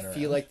made would've me been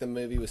feel around. like the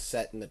movie was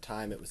set in the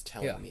time it was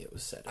telling Yeah. me it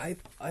was set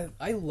in.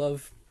 I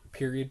love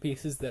period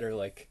pieces that are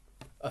like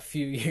a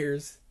few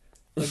years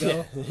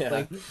ago. Yeah.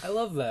 Like I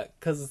love that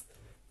because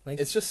like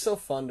It's just so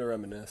fun to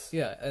reminisce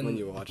yeah, and when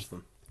you watch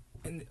them.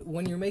 and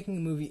when you're making a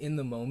movie in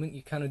the moment,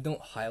 you kind of don't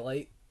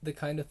highlight the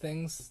kind of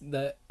things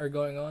that are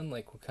going on,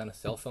 like what kind of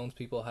cell phones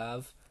people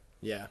have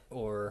Yeah.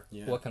 or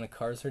Yeah. what kind of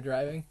cars they're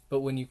driving. But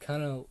when you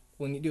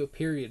do a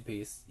period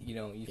piece, you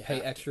pay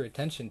have to. extra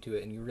attention to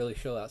it and you really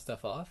show that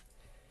stuff off.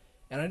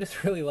 And I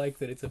just really like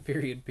that it's a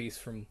period piece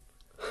from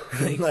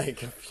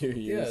like a few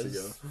years it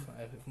ago. was-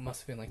 it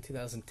must have been like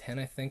 2010,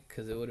 I think,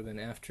 because it would have been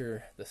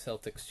after the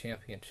Celtics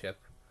championship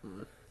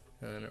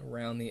and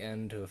around the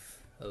end of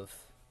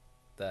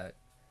that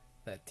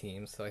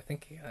team. So I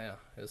think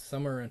it was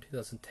somewhere around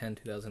 2010,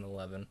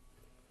 2011.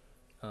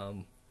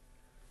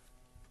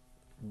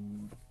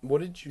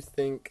 What did you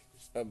think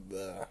of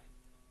the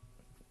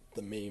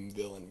main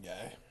villain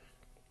guy?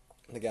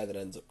 The guy that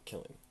ends up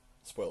killing,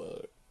 spoiler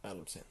alert,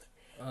 Adam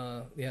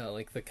Sandler. Yeah,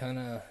 like the kind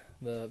of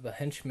the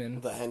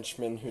henchman. The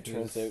henchman who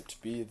turns out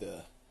to be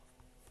the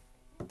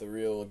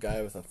real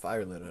guy with a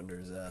fire lit under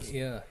his ass.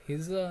 Yeah,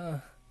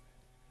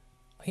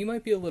 he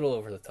might be a little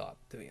over the top,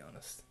 to be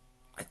honest.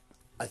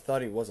 I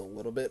thought he was a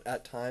little bit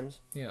at times.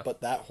 Yeah.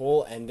 But that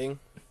whole ending,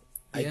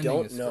 The I ending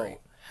don't is know great.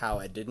 how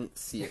I didn't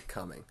see it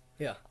coming.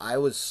 Yeah. I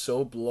was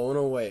so blown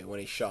away when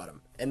he shot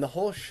him. And the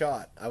whole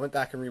shot, I went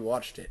back and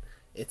rewatched it.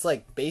 It's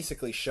like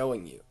basically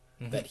showing you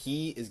that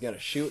he is going to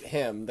shoot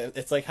him.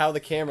 It's like how the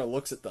camera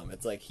looks at them.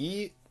 It's like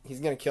he's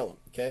going to kill him,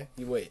 okay?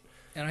 You wait.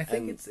 And I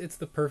think it's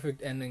the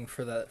perfect ending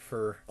for that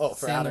for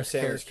for Adam Sandler's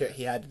character. character,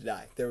 he had to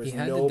die. There was He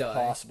had no to die.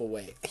 possible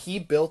way. He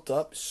built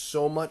up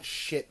so much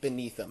shit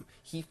beneath him.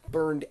 He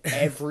burned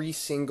every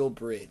single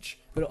bridge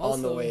But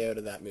on the also, way out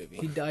of that movie.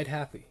 He died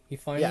happy. He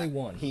finally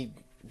won. He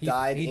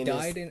died he in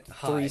died his in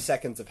high. 3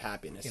 seconds of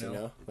happiness, You you know?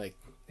 know? Like,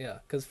 Yeah,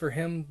 because for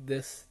him,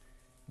 this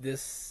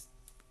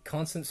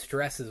constant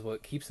stress is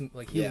what keeps him.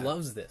 Like he Yeah.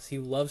 loves this. He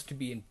loves to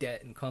be in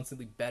debt and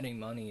constantly betting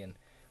money, and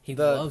he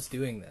The- loves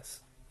doing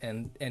this.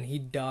 And he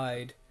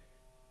died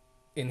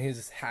in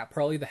his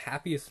probably the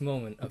happiest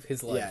moment of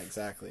his life. yeah,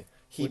 exactly.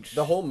 Which-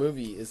 The whole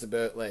movie is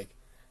about, like,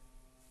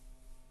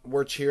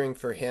 we're cheering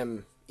for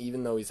him,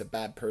 even though he's a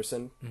bad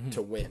person,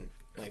 to win.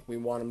 Like, we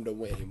want him to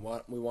win.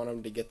 We want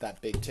him to get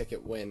that big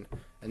ticket win.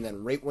 And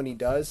then right when he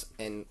does,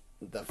 and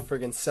the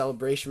friggin'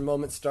 celebration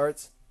moment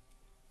starts,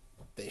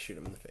 they shoot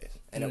him in the face.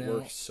 And it Now-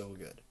 works so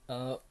good.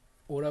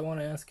 What I want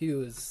to ask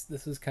you is,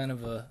 this is kind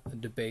of a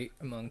debate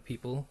among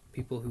people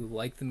who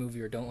like the movie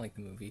or don't like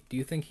the movie. Do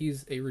you think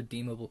he's a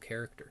redeemable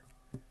character?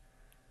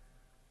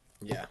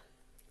 Yeah,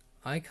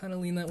 I kind of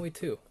lean that way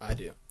too. I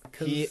do.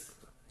 Because He-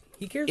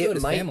 he cares about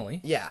his might,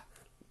 family. Yeah.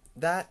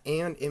 That,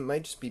 and it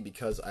might just be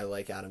because I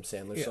like Adam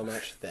Sandler so Yeah.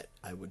 much that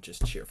I would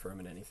just cheer for him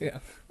in anything.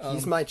 Yeah.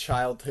 He's my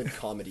childhood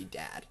comedy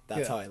dad.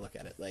 That's Yeah. how I look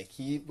at it. Like,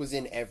 he was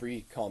in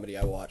every comedy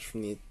I watched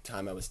from the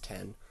time I was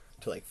 10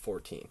 to, like,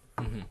 14.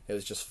 Mm-hmm. It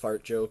was just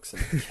fart jokes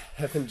and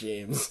Kevin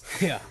James.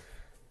 Yeah.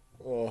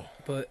 Oh,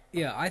 But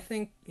yeah, I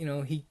think,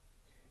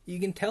 you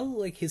can tell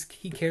like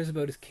he cares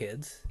about his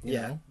kids. You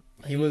Yeah. know?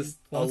 He was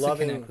a wants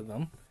loving- to connect with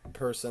them.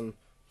 person.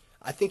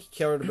 I think he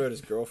cared about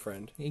his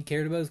girlfriend. He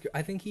cared about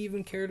I think he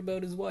even cared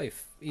about his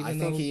wife. Even I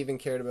think though, he even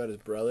cared about his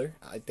brother.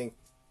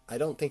 I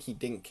don't think he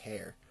didn't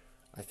care.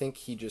 I think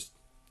he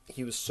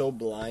was so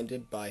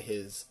blinded by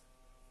his,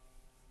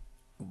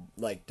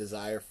 like,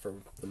 desire for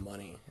the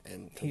money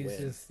and to he was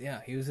win just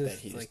he was that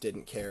just he like just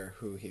didn't care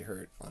who he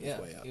hurt on his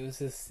way up. he was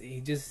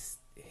just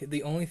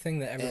the only thing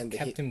that ever And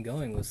kept him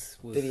going was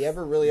Did he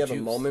ever really have a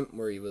juice. moment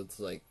where he was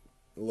like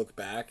look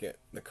back at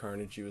the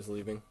carnage he was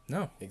leaving?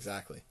 No.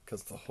 Exactly,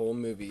 because the whole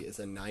movie is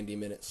a 90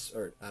 minutes,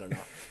 or I don't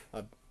know,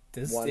 a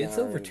It's 1 hour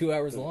over 2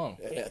 hours long.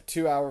 a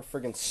 2 hour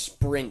friggin'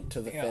 sprint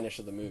to the Yeah. finish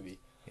of the movie.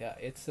 Yeah,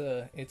 it's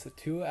a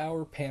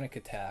 2-hour panic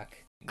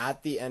attack.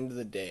 At the end of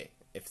the day,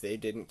 if they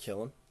didn't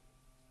kill him,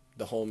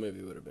 the whole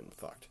movie would have been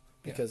fucked.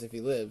 Yeah. Because if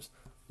he lives,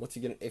 what's he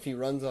gonna? If he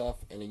runs off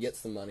and he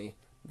gets the money,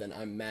 then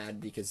I'm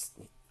mad because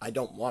I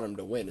don't want him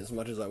to win as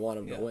much as I want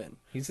him Yeah. to win.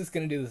 He's just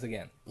gonna do this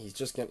again. He's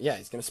just gonna,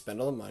 he's gonna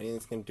spend all the money and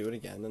he's gonna do it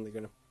again. Then they're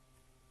gonna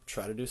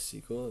try to do a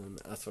sequel, and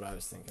that's what I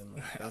was thinking.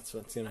 Like, that's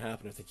what's gonna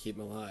happen if they keep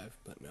him alive.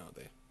 But no,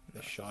 they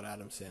shot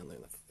Adam Sandler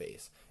in the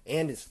face,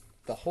 and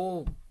the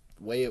whole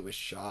way it was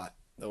shot.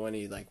 The when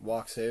he like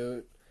walks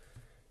out,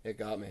 it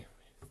got me.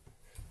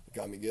 It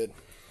got me good.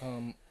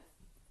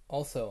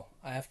 Also,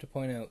 I have to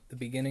point out the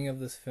beginning of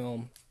this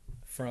film,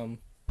 from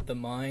the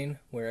mine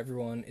where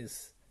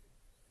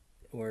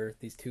where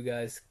these two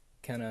guys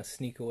kind of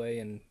sneak away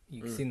and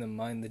you see them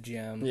mine the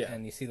gem, Yeah.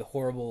 and you see the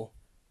horrible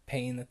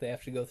pain that they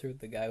have to go through,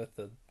 the guy with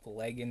the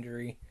leg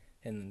injury,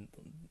 and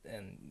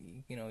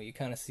you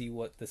kind of see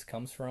what this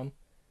comes from,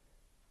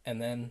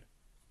 and then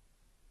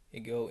you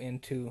go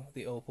into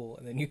the opal,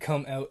 and then you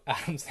come out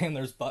Adam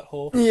Sandler's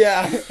butthole.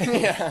 Yeah,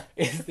 yeah.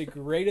 It's the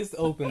greatest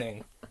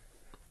opening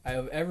I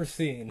have ever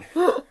seen.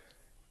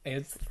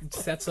 It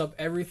sets up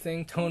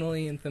everything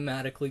tonally and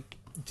thematically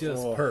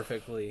just Oh.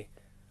 perfectly.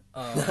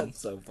 That's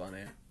so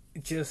funny.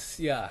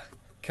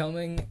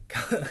 Coming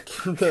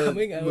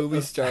The out movie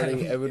of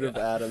starting Adam- out of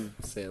Adam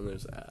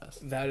Sandler's ass.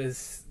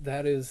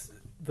 that is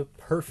the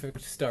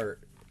perfect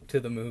start to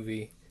the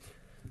movie.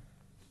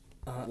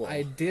 Well,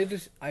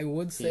 I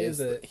would say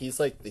that he's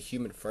like the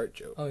human fart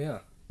joke. oh yeah,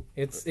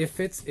 it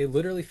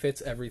literally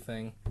fits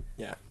everything.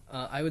 Yeah.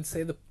 I would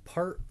say the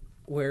part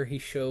where he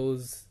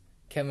shows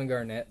Kevin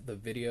Garnett the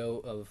video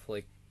of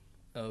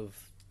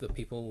the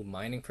people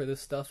mining for this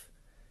stuff,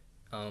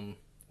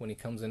 when he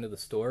comes into the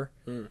store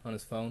on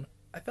his phone,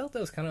 I felt that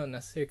was kind of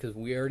unnecessary because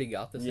we already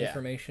got this Yeah.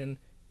 information.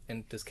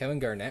 And does Kevin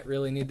Garnett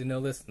really need to know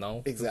this?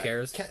 No. Exactly. Who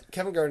cares?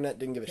 Kevin Garnett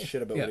didn't give a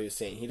shit about Yeah. what he was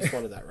saying. He just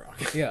wanted that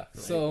rock. Yeah.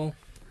 So,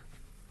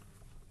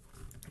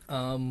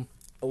 A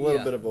little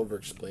yeah. bit of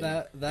over-explaining.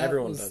 that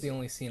Everyone was does the it.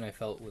 only scene I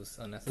felt was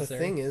The unnecessary.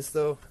 thing is,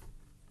 though,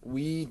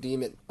 we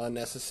deem it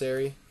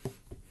unnecessary.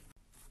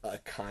 A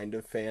kind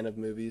of fan of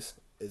movies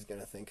is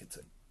gonna think it's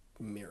a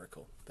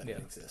miracle that Yeah.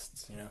 it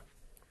exists. You know.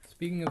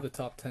 Speaking of the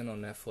top 10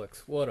 on Netflix,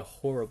 what a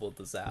horrible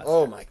disaster.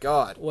 Oh my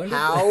god. When did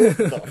How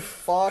the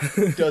fuck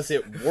does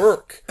it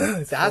work?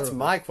 That's horrible.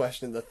 my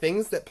question. The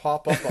things that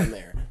pop up on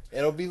there.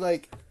 It'll be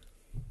like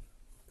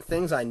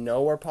things I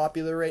know are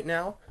popular right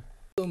now.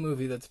 A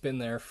movie that's been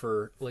there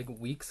for like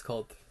weeks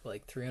called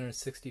like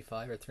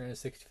 365 or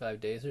 365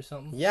 days or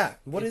something. Yeah.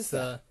 What is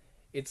that?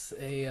 It's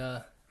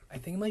I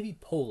think it might be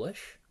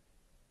Polish,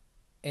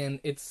 and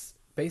it's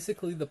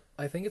basically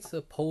I think it's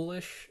a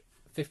Polish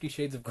 50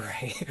 Shades of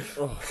Grey.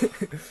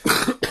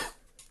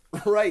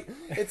 Right.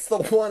 It's the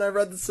one I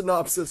read the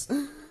synopsis.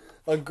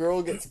 A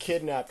girl gets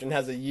kidnapped and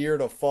has a year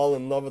to fall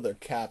in love with her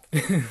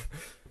captain.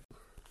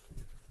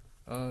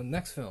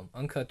 Next film,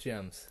 Uncut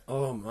Gems.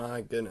 Oh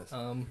my goodness.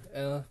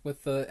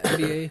 With the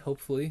NBA,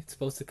 hopefully it's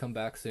supposed to come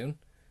back soon.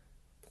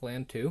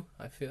 Plan 2.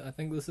 I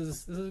think this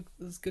is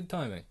good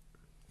timing.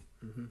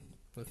 Mm-hmm.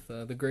 With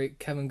the great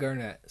Kevin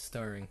Garnett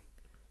starring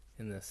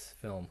in this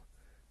film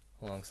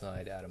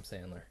alongside Adam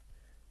Sandler.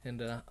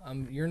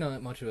 And you're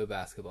not much of a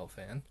basketball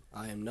fan.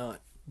 I am not.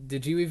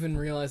 Did you even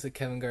realize that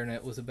Kevin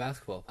Garnett was a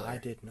basketball player? I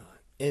did not.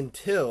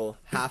 Until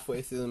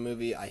halfway through the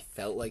movie, I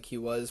felt like he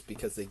was,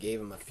 because they gave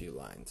him a few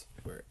lines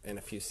and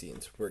a few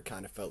scenes where it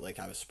kind of felt like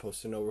I was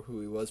supposed to know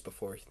who he was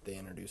before they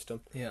introduced him.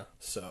 Yeah.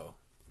 So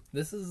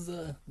this is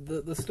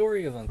the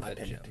story of Uncut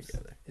pinned it Gems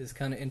together. is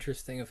kind of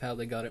interesting of how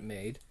they got it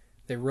made.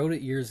 They wrote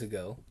it years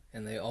ago,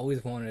 and they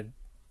always wanted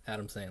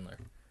Adam Sandler.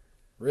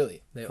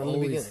 Really, They from the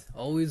beginning.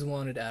 always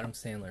wanted Adam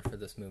Sandler for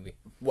this movie.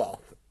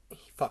 Well,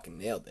 he fucking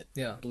nailed it.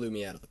 Yeah. Blew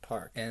me out of the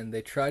park. And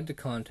they tried to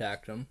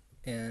contact him,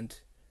 and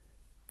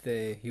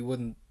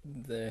couldn't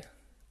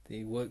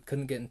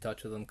get in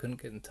touch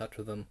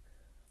with him.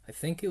 I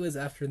think it was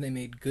after they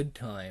made Good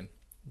Time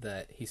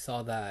that he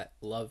saw that,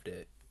 loved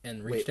it,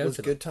 and reached out was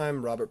to Good them.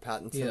 Time Robert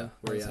Pattinson? Yeah,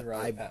 Where it's Robert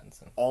I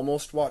Pattinson.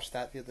 almost watched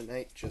that the other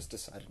night, just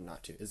decided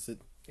not to. Is it?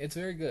 It's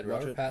very good. Watch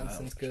Robert it? Pattinson's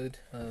I'll watch good.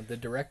 The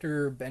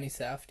director, Benny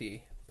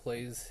Safdie,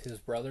 plays his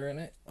brother in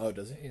it, Oh,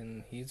 does he?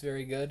 and he's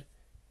very good.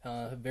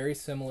 Very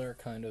similar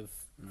kind of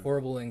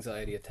horrible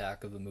anxiety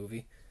attack of the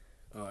movie,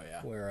 Oh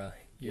yeah. where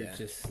you're Yeah.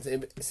 just...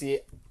 See,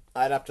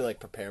 I'd have to like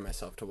prepare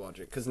myself to watch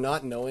it, because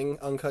not knowing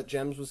Uncut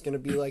Gems was going to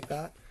be like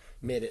that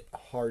made it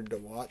hard to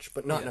watch,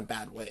 but not in Yeah. a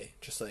bad way,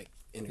 just like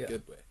in a Yeah.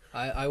 good way.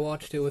 I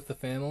watched it with the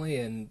family,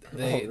 and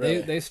they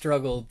really? they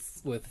struggled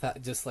with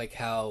that, just like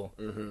how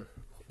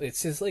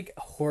it's just like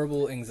a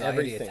horrible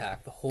anxiety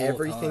attack the whole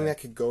Everything time. that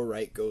could go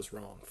right goes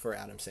wrong for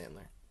Adam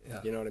Sandler. Yeah.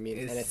 You know what I mean?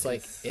 It's- and it's like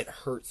it's- it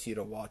hurts you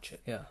to watch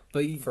it Yeah,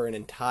 but for an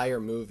entire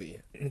movie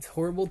it's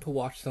horrible to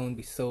watch someone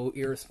be so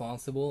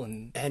irresponsible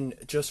and and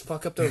just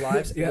fuck up their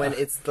lives Yeah. when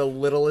it's the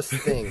littlest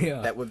thing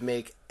Yeah. that would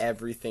make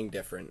everything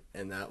different,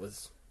 and that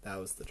was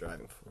the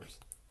driving force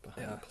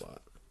behind Yeah. the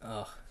plot.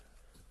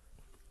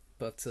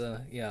 But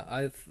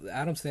yeah,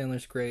 Adam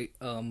Sandler's great.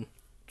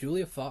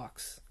 Julia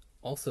Fox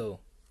also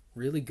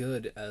really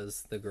good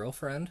as the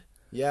girlfriend.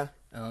 Yeah.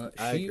 She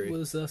I agree.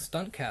 was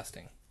stunt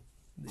casting.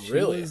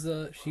 Really?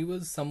 She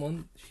was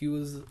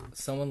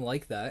someone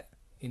like that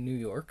in New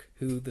York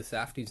who the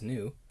Safdies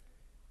knew,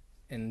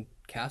 and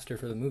cast her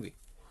for the movie.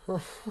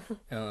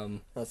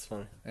 That's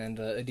funny. And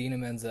Idina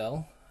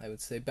Menzel, I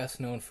would say best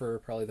known for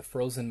probably the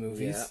Frozen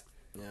movies.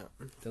 Yeah.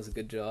 Does a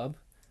good job.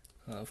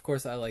 Of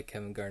course, I like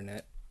Kevin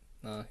Garnett.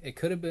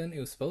 It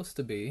was supposed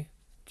to be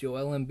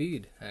Joel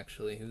Embiid,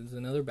 actually, who's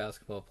another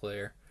basketball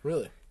player.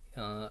 Really?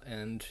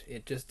 And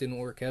it just didn't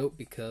work out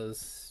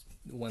because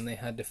when they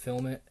had to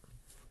film it,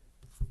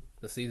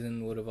 the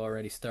season would have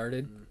already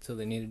started, so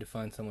they needed to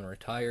find someone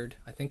retired.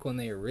 I think when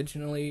they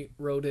originally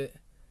wrote it,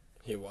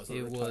 He wasn't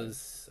it retired.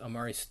 was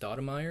Amari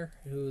Stoudemire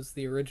who was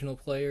the original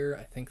player.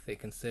 I think they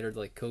considered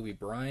like Kobe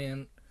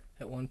Bryant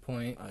at one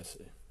point. I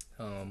see.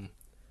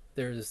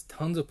 There's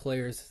tons of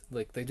players,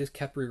 like they just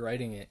kept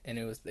rewriting it, and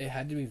it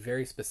had to be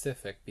very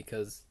specific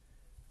because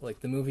like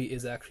the movie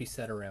is actually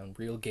set around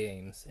real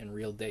games and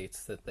real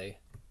dates that they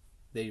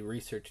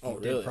researched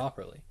and really? did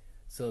properly.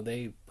 So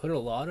they put a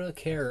lot of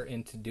care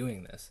into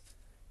doing this,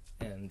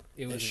 and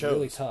it was shows.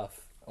 really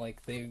tough. Like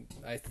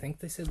I think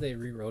they said they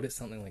rewrote it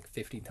something like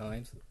 50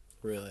 times,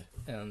 Really?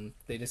 and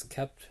they just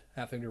kept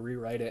having to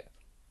rewrite it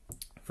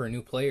for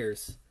new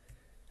players,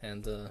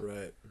 and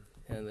Right.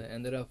 and it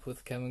ended up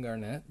with Kevin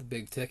Garnett, the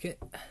big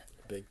ticket.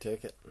 Big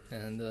ticket.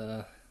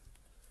 And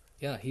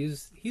yeah, he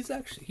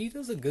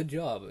does a good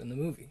job in the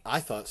movie.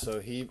 I thought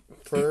so.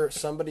 For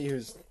somebody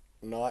who's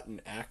not an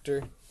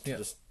actor to Yeah.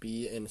 just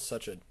be in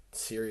such a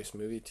serious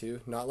movie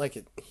too. Not like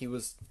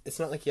it's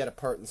not like he had a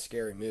part in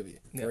Scary Movie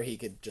where he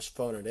could just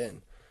phone it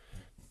in.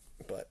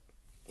 But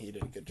he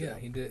did a good job. Yeah,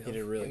 he did. He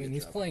did a really good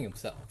he's job. playing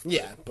himself.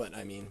 Yeah, but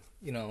I mean,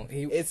 You know,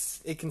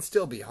 it can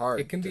still be hard.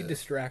 it can be to-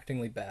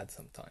 distractingly bad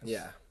sometimes.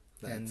 Yeah.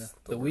 And that's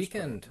the worst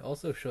Weeknd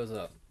also shows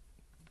up. part.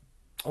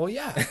 Oh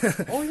yeah.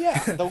 Oh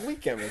yeah. The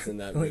Weeknd was in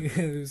that movie.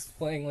 He was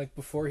playing like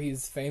before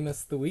he's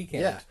famous. The Weeknd.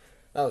 Yeah.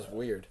 That was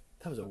weird.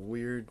 That was a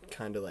weird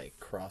kind of like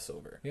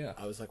crossover. Yeah.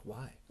 I was like,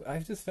 why? I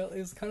just felt it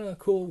was kind of a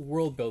cool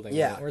world building.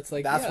 Yeah, where it's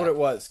like that's yeah, what it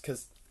was,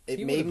 because it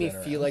He made would've me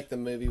been feel around. like the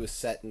movie was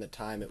set in the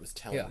time it was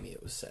telling Yeah. me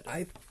it was set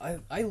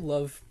in. I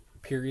love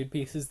period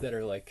pieces that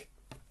are like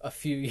a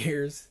few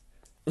years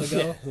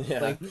ago. Yeah.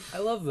 Like I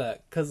love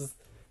that because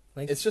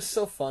like It's just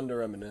so fun to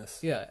reminisce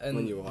yeah, and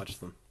when you watch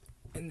them.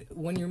 And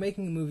when you're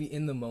making a movie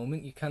in the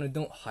moment, you kind of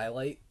don't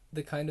highlight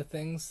the kind of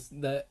things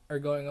that are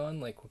going on,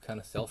 like what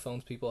kind of cell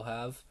phones people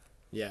have,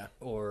 Yeah.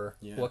 or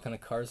Yeah. what kind of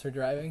cars they're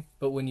driving.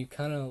 But when you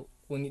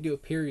do a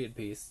period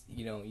piece,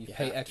 you know, you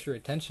pay have to. extra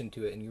attention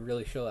to it, and you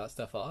really show that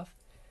stuff off.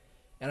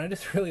 And I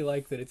just really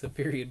like that it's a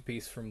period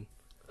piece from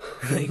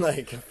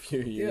like a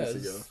few years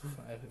it ago. was-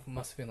 it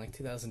must have been like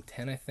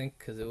 2010, I think,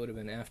 because it would have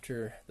been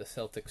after the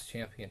Celtics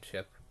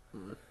championship.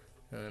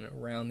 and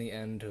around the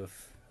end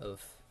of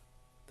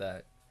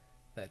that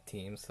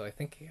team. So I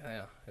think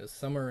it was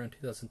somewhere in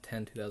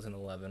 2010,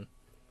 2011.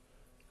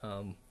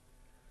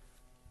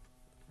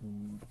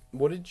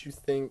 What did you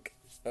think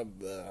of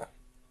the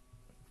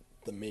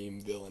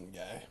main villain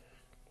guy?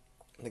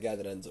 The guy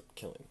that ends up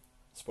killing,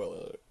 spoiler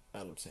alert,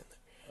 Adam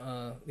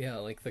Sandler. Yeah,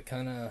 like the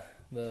kind of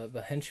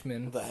the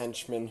henchman. The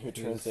henchman who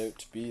turns out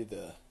to be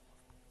the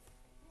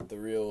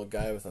real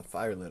guy with a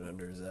fire lit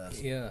under his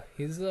ass. Yeah,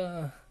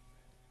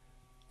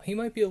 he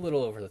might be a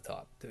little over the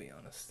top, to be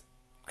honest.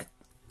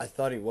 I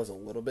thought he was a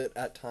little bit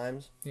at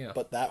times. Yeah.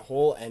 But that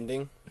whole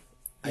ending,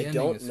 I ending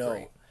don't is know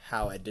great.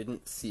 how I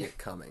didn't see it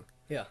coming.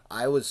 Yeah.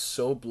 I was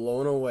so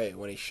blown away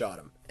when he shot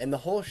him. And the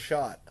whole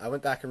shot, I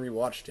went back and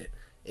rewatched it.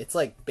 It's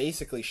like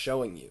basically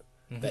showing you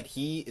that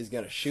he is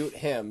going to shoot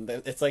him.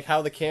 It's like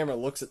how the camera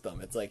looks at them.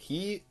 It's like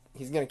he's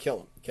going to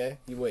kill him, okay?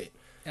 You wait.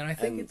 And I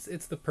think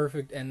it's the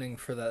perfect ending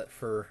for that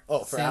for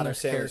for Adam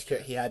Sandler's character. character.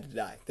 He had to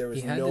die. There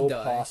was He had no to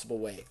die. possible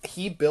way.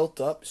 He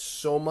built up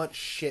so much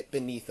shit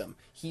beneath him.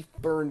 He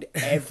burned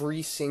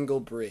every single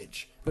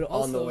bridge But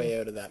on the also, way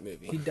out of that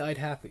movie. He died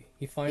happy.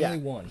 He finally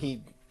won.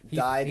 He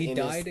died he in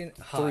died his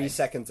in high. 3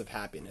 seconds of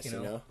happiness, You you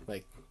know? know?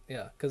 Like,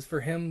 Yeah, because for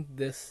him,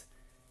 this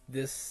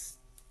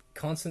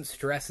constant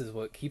stress is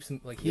what keeps him.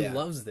 Like he Yeah.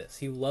 loves this.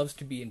 He loves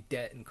to be in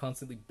debt and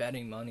constantly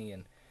betting money,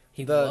 and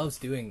he The- loves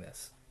doing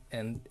this.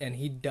 And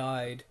he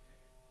died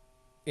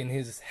in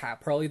his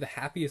probably the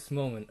happiest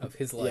moment of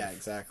his life. yeah,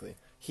 exactly.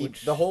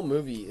 Which- The whole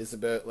movie is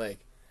about, like,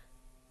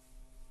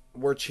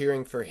 we're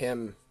cheering for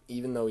him,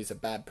 even though he's a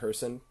bad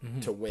person,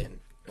 to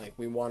win. Like,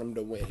 we want him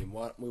to win.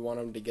 We want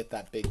him to get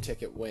that big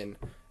ticket win.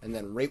 And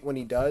then right when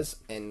he does,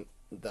 and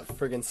the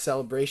friggin'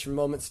 celebration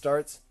moment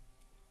starts,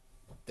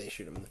 they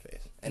shoot him in the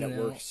face. And it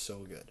No. works so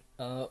good.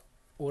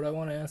 What I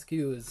want to ask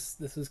you is,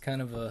 this is kind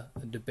of a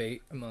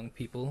debate among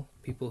people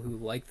who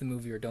like the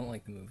movie or don't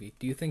like the movie.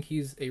 Do you think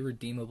he's a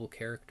redeemable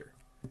character?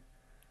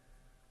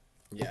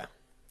 Yeah,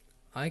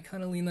 I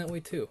kind of lean that way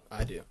too.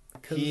 I do.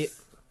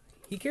 Because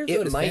he cares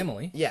about his might,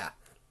 family. Yeah.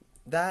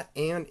 That,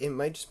 and it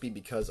might just be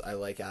because I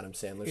like Adam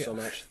Sandler so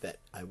Yeah. much that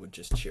I would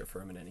just cheer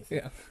for him in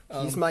anything.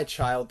 Yeah. He's my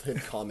childhood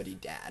comedy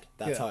dad.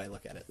 That's Yeah. how I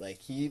look at it. Like,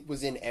 he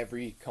was in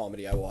every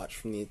comedy I watched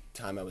from the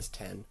time I was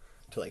 10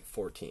 to, like,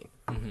 14.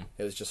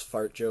 It was just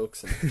fart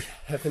jokes and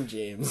Kevin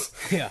James.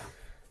 Yeah.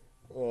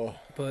 Oh,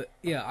 But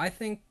yeah, I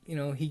think,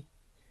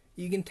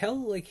 you can tell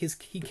like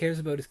he cares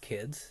about his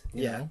kids.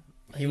 You Yeah. know?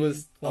 He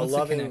was a wants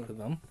loving- to connect with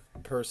them.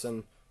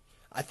 person.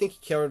 I think he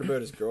cared about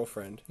his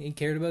girlfriend. He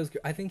cared about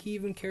I think he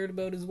even cared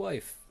about his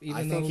wife. Even I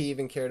think though, he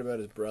even cared about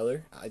his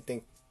brother.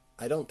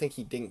 I don't think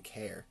he didn't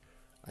care.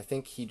 I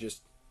think he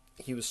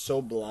was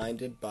so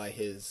blinded by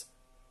his,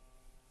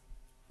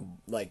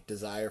 like,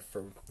 desire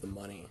for the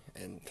money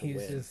and to he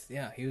was win just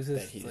he was that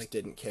just he like just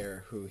didn't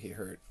care who he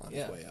hurt on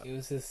his way up. he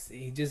was just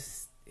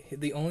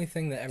the only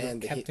thing that ever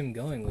And kept him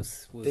going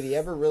was Did he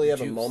ever really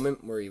have a juice.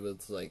 moment where he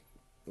was like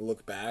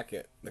look back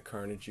at the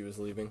carnage he was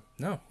leaving?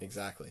 No.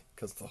 Exactly,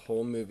 because the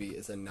whole movie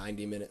is a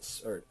 90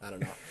 minutes, or I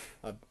don't know,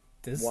 a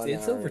It's 1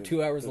 hour over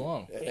 2 hours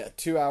long. a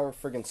 2 hour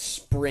friggin'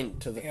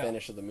 sprint to the Yeah.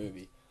 finish of the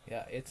movie.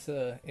 Yeah, it's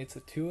a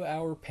 2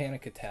 hour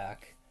panic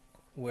attack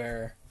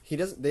where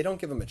They don't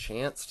give him a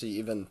chance to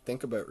even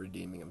think about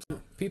redeeming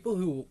himself. people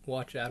who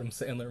watch Adam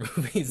Sandler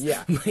movies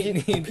Yeah,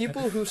 might need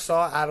people who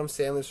saw Adam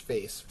Sandler's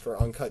face for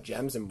Uncut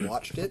Gems and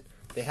watched it,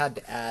 they had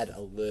to add a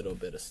little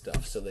bit of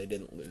stuff so they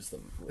didn't lose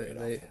them right off the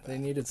they bat.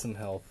 needed some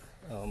help.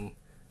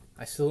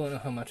 I still don't know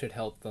how much it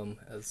helped them.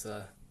 As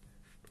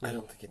I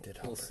don't think it did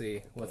help. we'll her.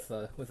 see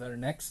with our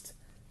next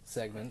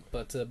segment.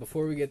 But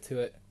before we get to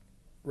it,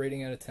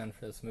 rating out of 10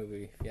 for this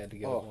movie. If you had to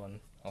give it Oh.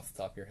 one off the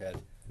top of your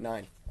head.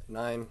 9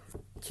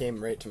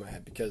 came right to my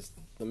head because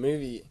the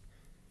movie,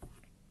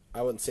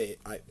 I wouldn't say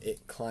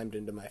it climbed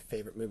into my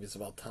favorite movies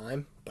of all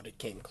time, but it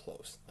came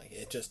close. Like,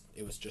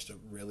 it was just a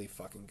really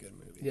fucking good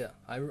movie. Yeah,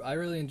 I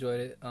really enjoyed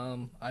it.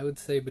 I would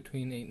say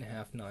between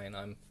 8.5, 9.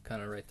 I'm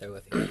kind of right there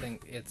with you. I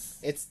think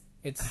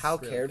it's How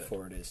really cared good.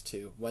 for it is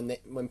too.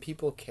 When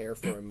people care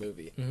for a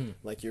movie,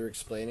 like you're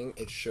explaining,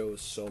 it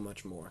shows so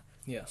much more.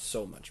 Yeah.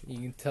 So much more. You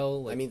can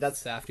tell, like, I mean,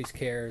 that's- Safdie's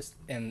cares,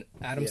 and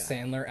Adam Yeah.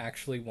 Sandler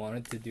actually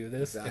wanted to do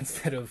this Exactly.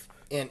 instead of.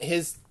 And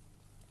his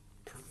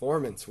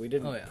performance, we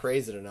didn't Oh, yeah.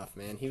 praise it enough,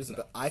 man.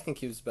 I think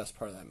he was the best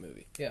part of that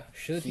movie. Yeah,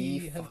 should He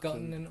he have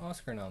gotten fucking- an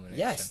Oscar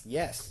nomination?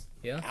 Yes.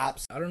 Yeah?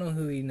 Absolutely. I don't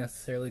know who he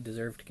necessarily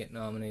deserved to get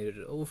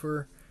nominated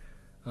over,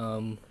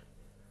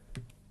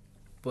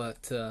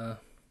 but I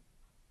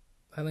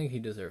think he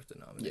deserved a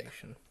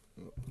nomination.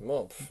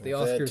 Well, The if they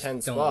had Oscars 10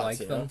 don't spots, like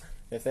you know? them.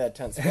 If they had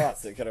 10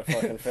 spots, they could have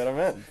fucking fit him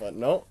in. But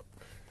no.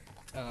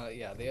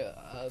 Yeah,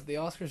 the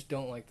Oscars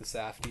don't like the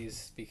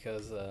Safdies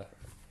because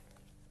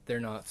they're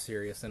not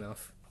serious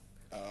enough.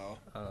 Oh.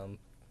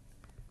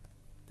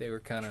 They were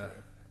kind of,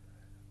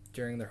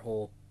 during their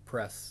whole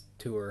press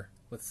tour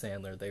with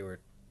Sandler, they were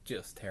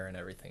just tearing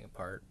everything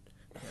apart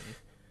and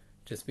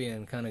just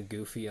being kind of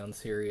goofy,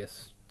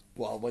 unserious.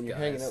 Well, when you're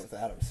Guys. hanging out with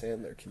Adam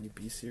Sandler, can you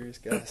be serious,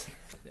 guys?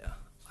 Yeah,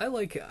 I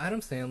like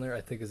Adam Sandler.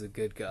 I think is a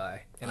good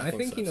guy, and I I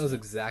think think so, he knows too.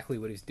 exactly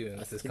what he's doing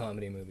with his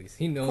comedy movies.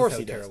 He knows course how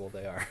he does. terrible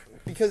they are.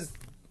 Because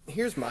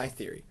here's my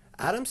theory.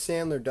 Adam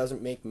Sandler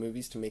doesn't make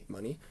movies to make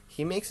money.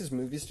 He makes his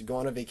movies to go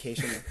on a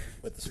vacation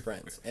with his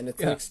friends. And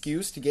it's an Yeah.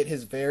 excuse to get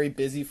his very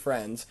busy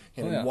friends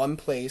in Oh, yeah. one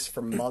place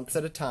for months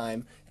at a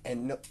time.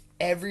 And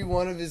every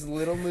one of his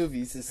little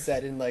movies is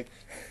set in, like,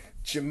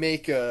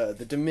 Jamaica,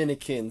 the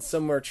Dominican,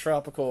 somewhere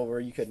tropical where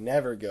you could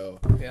never go.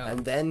 Yeah.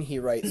 And then he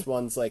writes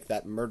ones like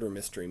that murder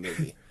mystery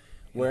movie.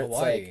 Where it's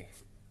Hawaii. like,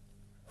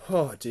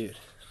 oh, dude,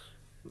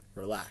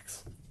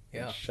 relax.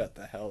 Yeah. Shut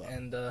the hell up.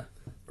 And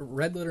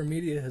Red Letter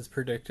Media has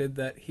predicted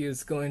that he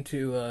is going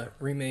to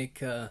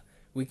remake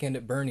Weekend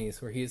at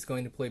Bernie's, where he is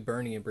going to play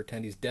Bernie and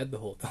pretend he's dead the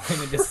whole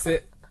time and just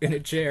sit in a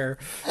chair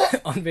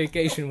on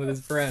vacation with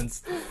his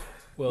friends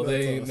while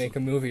That's they awesome. make a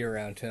movie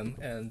around him.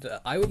 And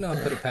I would not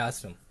put it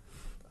past him.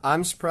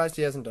 I'm surprised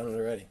he hasn't done it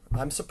already.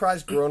 I'm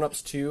surprised Grown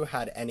Ups 2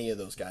 had any of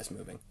those guys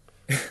moving.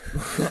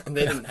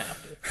 They didn't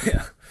have to.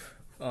 Yeah.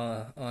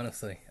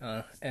 Honestly.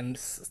 And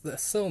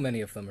so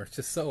many of them are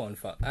just so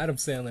unfun. Adam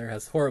Sandler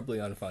has horribly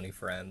unfunny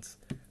friends.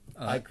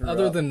 I grew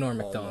Other up than Norm on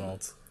them.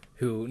 Macdonald,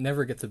 who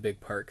never gets a big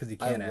part because he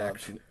I can't love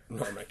act.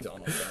 Norm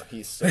Macdonald, though.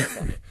 He's so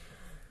funny.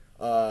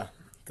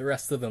 The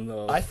rest of them,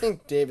 though, I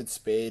think David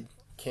Spade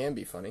can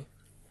be funny.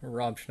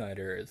 Rob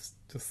Schneider is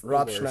just the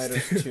Rob worst.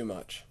 Schneider's too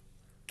much.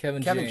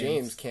 Kevin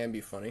James can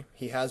be funny.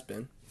 He has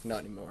been. Not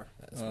anymore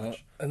as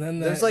much. And then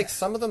There's like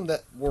some of them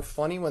that were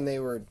funny when they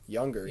were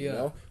younger, you Yeah.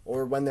 know?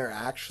 Or when they're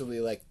actually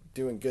like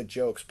doing good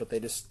jokes, but they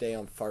just stay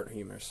on fart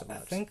humor so much.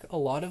 I think a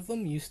lot of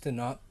them used to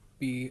not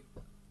be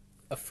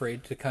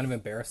afraid to kind of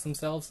embarrass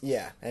themselves,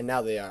 Yeah, and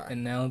now they are.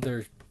 and now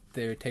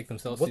they take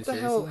themselves What too the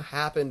seriously. hell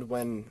happened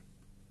when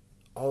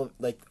all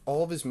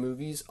of his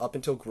movies up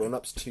until Grown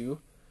Ups 2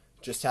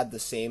 just had the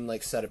same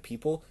like set of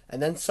people,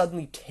 and then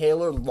suddenly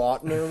Taylor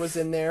Lautner was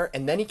in there,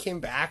 and then he came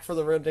back for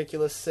the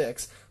Ridiculous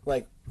Six.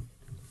 Like,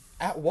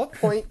 at what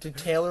point did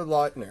Taylor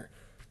Lautner?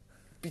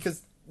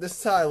 Because this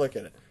is how I look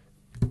at it.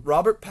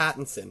 Robert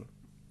Pattinson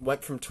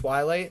went from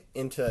Twilight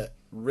into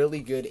really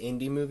good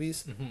indie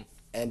movies,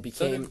 and So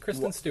became did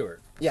Kristen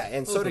Stewart. yeah,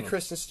 and so Both did of them.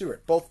 Kristen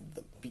Stewart. Both of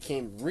them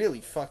became really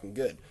fucking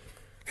good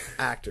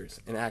actors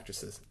and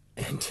actresses.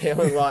 And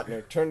Taylor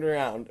Lautner turned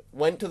around,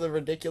 went to the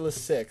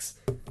Ridiculous Six,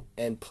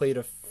 and played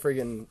a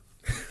friggin'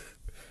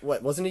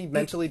 what? Wasn't he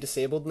mentally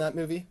disabled in that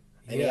movie?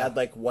 And he Yeah. had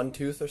like one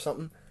tooth or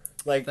something.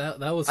 Like That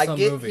was I some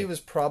get movie. he was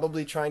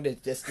probably trying to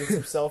distance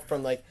himself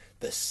from like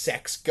the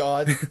sex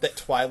god that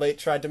Twilight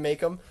tried to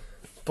make him,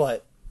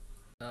 but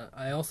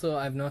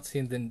I've not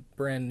seen the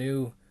brand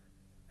new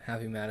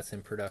Happy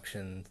Madison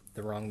production,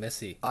 The Wrong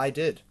Missy, I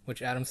did.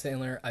 which Adam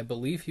Sandler, I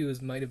believe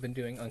might have been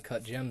doing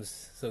Uncut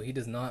Gems, so he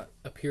does not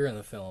appear in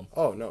the film,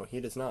 Oh no, he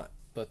does not.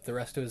 but the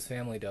rest of his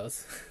family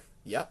does,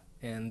 Yep.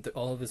 and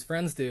all of his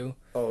friends do.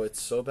 Oh,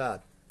 it's so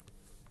bad.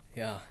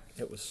 Yeah.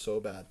 It was so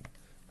bad.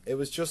 It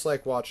was just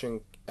like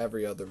watching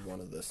every other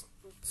one of the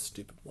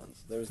stupid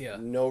ones. There was Yeah.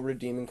 no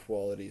redeeming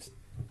qualities.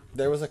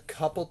 There was a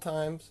couple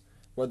times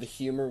where the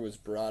humor was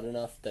broad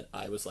enough that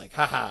I was like,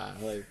 haha,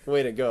 like,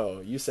 way to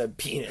go. You said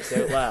penis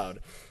out loud.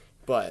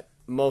 But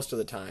most of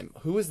the time,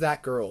 who is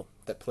that girl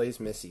that plays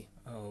Missy?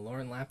 Oh,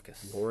 Lauren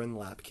Lapkus. Lauren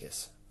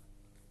Lapkus.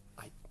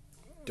 I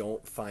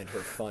don't find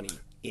her funny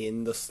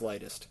in the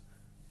slightest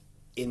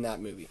in that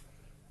movie.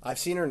 I've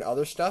seen her in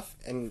other stuff,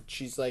 and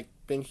she's like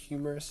been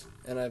humorous,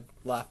 and I've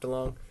laughed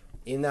along.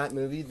 In that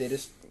movie, they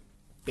just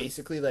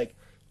basically like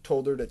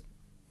told her to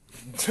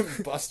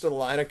bust a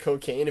line of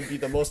cocaine and be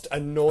the most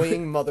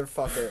annoying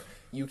motherfucker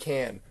you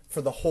can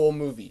for the whole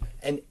movie.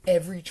 And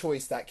every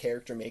choice that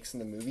character makes in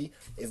the movie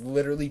is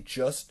literally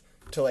just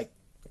to like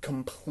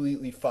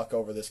completely fuck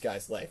over this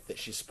guy's life that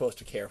she's supposed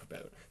to care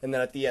about. And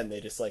then at the end, they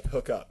just like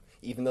hook up,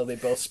 even though they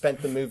both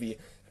spent the movie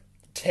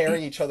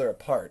tearing each other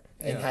apart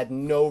and Yeah. had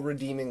no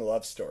redeeming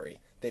love story.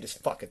 They just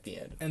fuck at the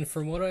end. And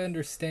from what I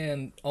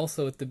understand,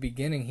 also at the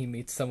beginning, he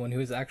meets someone who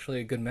is actually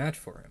a good match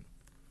for him.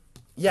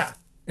 Yeah,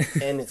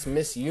 and it's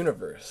Miss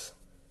Universe,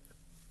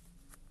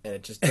 and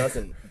it just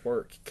doesn't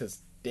work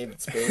because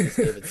David Spade is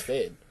David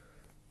Spade.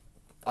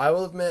 I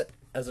will admit,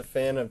 as a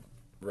fan of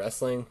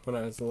wrestling when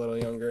I was a little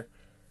younger,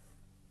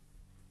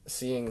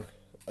 seeing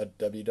a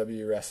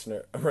WWE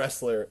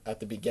wrestler at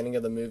the beginning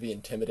of the movie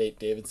intimidate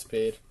David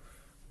Spade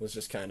was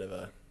just kind of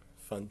a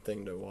fun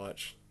thing to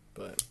watch.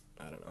 But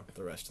I don't know,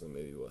 the rest of the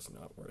movie was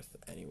not worth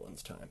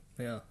anyone's time.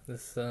 Yeah,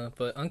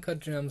 but Uncut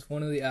Gems,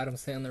 one of the Adam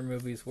Sandler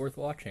movies worth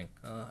watching.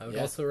 I would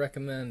Yeah. also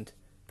recommend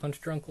Punch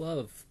Drunk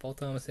Love, Paul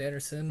Thomas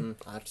Anderson,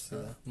 I have to see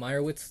that.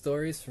 Meyerowitz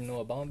Stories from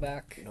Noah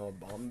Baumbach. No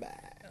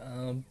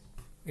Bombay.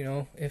 You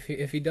know, if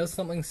he does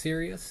something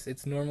serious,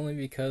 it's normally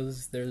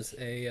because there's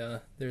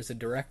a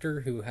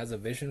director who has a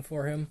vision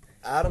for him.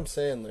 Adam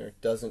Sandler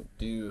doesn't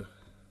do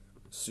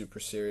super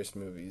serious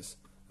movies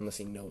unless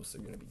he knows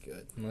they're going to be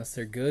good. Unless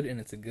they're good and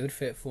it's a good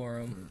fit for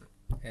him.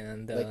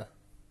 And Like-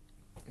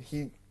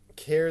 He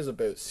cares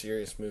about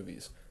serious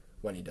movies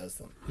when he does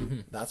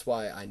them. That's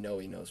why I know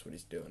he knows what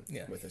he's doing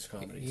with his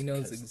comedies. He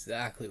knows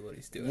exactly what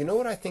he's doing. You know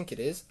what I think it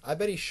is? I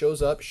bet he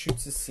shows up,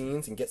 shoots his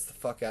scenes, and gets the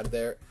fuck out of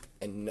there,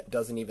 and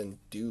doesn't even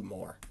do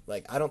more.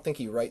 Like, I don't think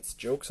he writes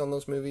jokes on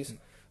those movies.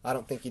 I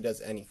don't think he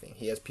does anything.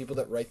 He has people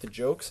that write the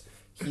jokes.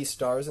 He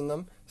stars in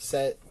them,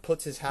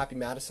 puts his Happy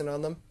Madison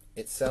on them.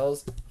 It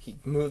sells. He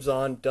moves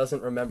on,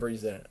 doesn't remember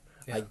he's in it.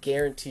 Yeah. I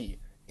guarantee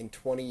in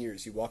 20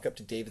 years, you walk up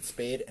to David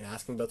Spade and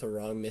ask him about the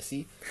wrong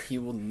Missy, he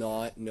will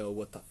not know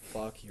what the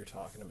fuck you're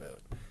talking about.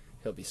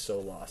 He'll be so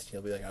lost.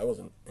 He'll be like, I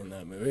wasn't in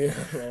that movie.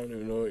 I don't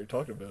even know what you're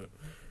talking about.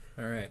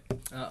 All right.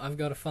 I've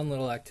got a fun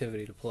little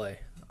activity to play.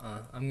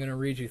 I'm going to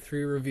read you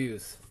 3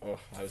 reviews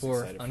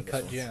for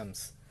Uncut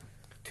Gems.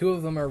 2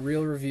 of them are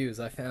real reviews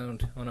I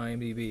found on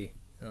IMDb.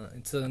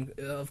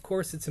 Of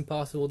course, it's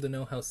impossible to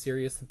know how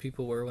serious the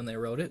people were when they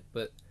wrote it,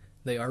 but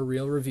they are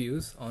real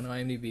reviews on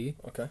IMDb.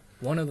 Okay.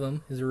 One of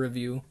them is a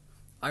review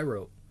I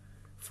wrote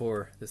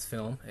for this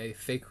film, a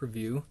fake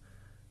review.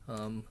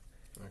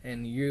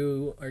 And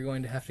you are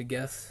going to have to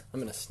guess. I'm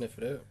going to sniff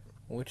it out.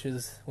 Which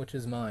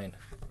is mine.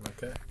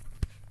 Okay.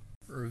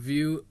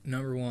 Review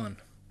number 1.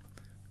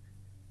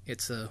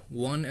 It's a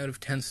 1 out of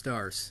 10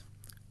 stars.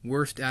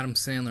 Worst Adam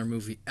Sandler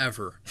movie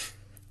ever.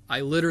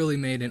 I literally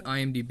made an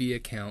IMDb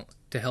account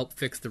to help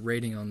fix the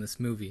rating on this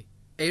movie.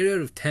 8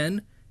 out of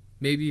 10?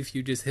 Maybe if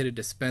you just hit a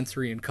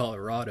dispensary in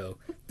Colorado.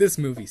 This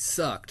movie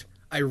sucked.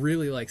 I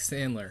really like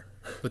Sandler,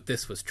 but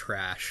this was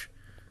trash.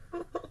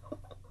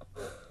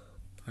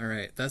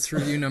 Alright, that's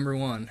review number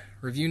 1.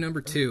 Review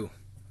number 2.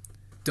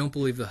 Don't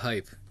believe the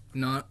hype.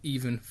 Not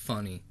even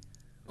funny.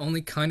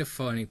 Only kind of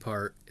funny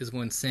part is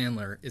when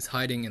Sandler is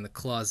hiding in the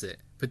closet,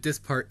 but this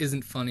part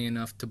isn't funny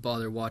enough to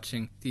bother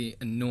watching the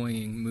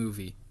annoying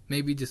movie.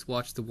 Maybe just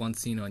watch the one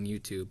scene on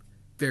YouTube.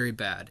 Very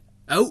bad.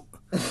 Out!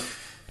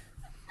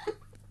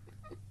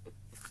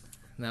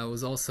 That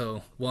was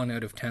also 1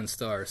 out of 10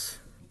 stars.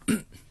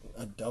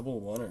 A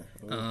double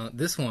oneer.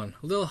 This one,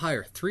 a little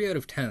higher, 3 out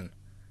of 10.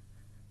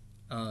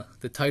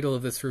 The title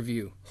of this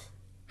review,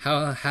 How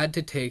I Had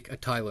to Take a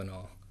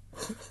Tylenol.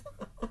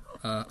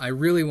 I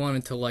really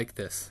wanted to like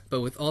this, but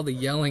with all the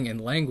yelling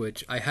and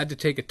language, I had to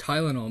take a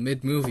Tylenol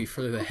mid-movie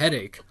for the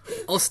headache.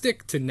 I'll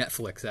stick to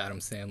Netflix, Adam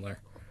Sandler.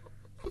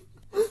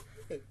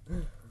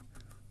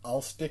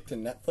 I'll stick to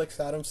Netflix,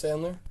 Adam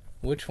Sandler?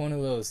 Which one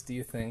of those do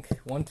you think?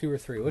 1, 2, or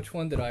 3? Which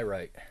one did I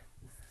write?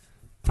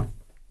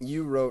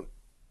 You wrote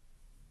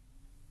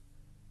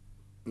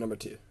number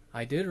 2.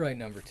 I did write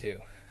number 2.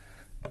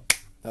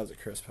 That was a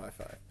crisp high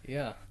five.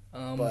 Yeah.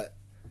 But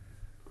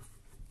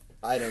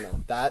I don't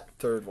know. That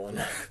third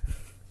one.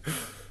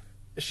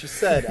 She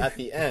said at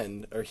the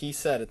end, or he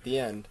said at the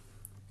end.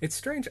 It's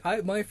strange.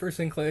 My first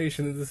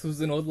inclination that this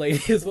was an old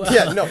lady as well.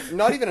 Yeah, no,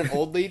 not even an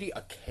old lady,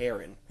 a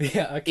Karen.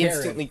 Yeah, a Karen.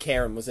 Instantly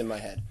Karen was in my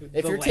head.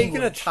 If you're taking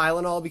a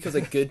Tylenol because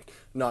of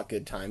not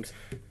good times,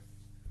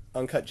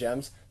 Uncut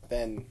Gems,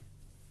 then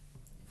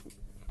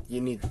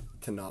you need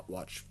to not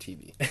watch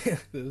TV. It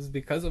was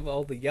because of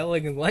all the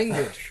yelling and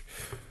language.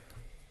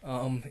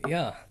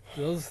 Yeah,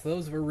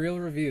 those were real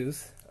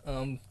reviews.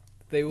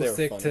 They will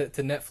stick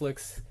to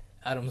Netflix,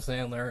 Adam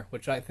Sandler,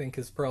 which I think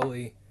is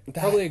probably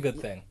a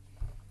good thing.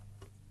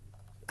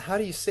 How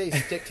do you say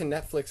stick to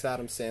Netflix,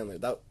 Adam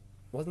Sandler?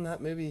 Wasn't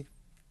that movie?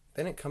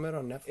 They didn't come out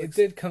on Netflix. It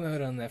did come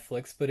out on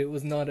Netflix, but it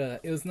was not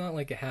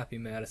like a Happy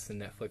Madison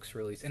Netflix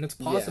release. And it's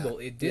possible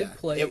it did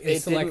play in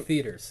select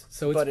theaters.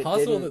 So it's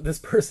possible that this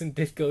person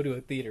did go to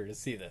a theater to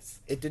see this.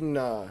 It didn't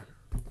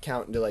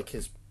count into like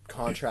his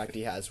contract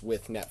he has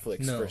with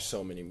Netflix for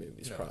so many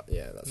movies. No.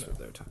 Yeah, that's what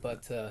they're talking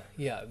about.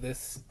 But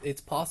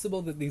it's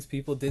possible that these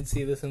people did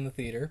see this in the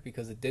theater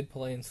because it did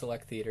play in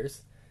select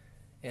theaters.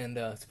 And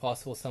it's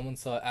possible someone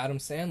saw Adam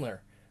Sandler,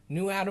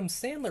 new Adam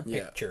Sandler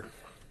picture,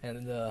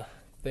 and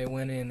they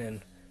went in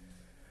and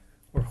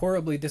were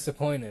horribly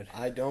disappointed.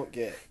 I don't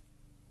get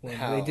when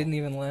they didn't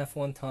even laugh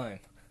one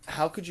time.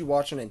 How could you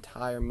watch an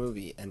entire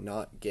movie and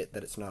not get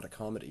that it's not a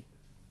comedy?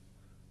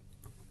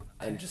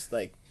 And just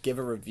like give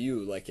a review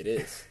like it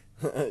is.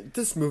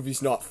 This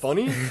movie's not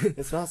funny.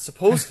 It's not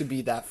supposed to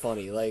be that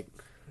funny. Like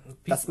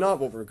that's not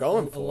what we're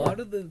going for. A lot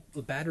of the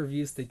bad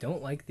reviews, they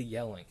don't like the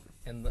yelling.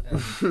 And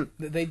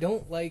they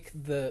don't like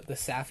the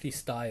safety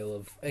style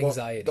of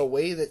anxiety. Well, the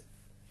way that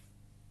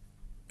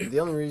not the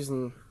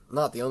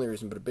only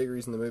reason, but a big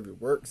reason the movie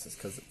works is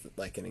because it's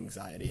like an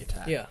anxiety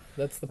attack. Yeah,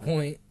 that's the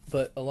point.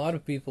 But a lot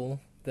of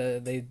people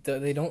they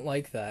don't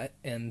like that,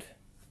 and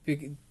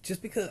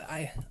just because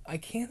I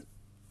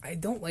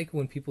don't like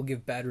when people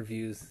give bad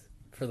reviews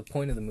for the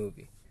point of the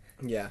movie.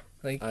 Yeah,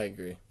 like I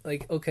agree.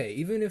 Like okay,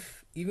 even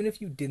if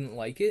you didn't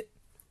like it,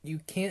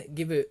 you can't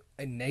give it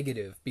a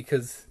negative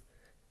because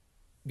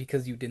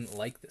you didn't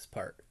like this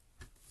part,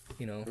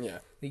 you know? Yeah.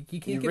 You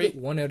can't give it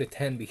 1 out of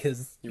 10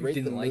 because you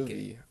didn't like it. You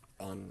rate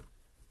the movie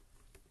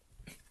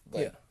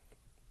on,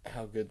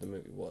 how good the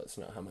movie was,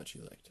 not how much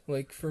you liked it.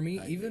 Like, for me,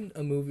 even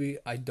a movie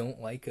I don't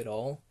like at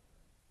all,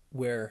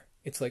 where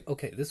it's like,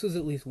 okay, this was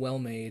at least well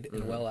made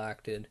and well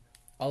acted,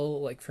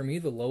 for me,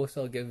 the lowest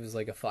I'll give is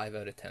like a 5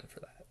 out of 10 for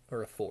that,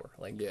 or a 4,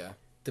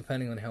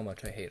 depending on how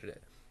much I hated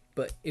it.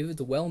 But if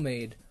it's well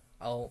made,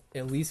 I'll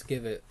at least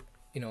give it,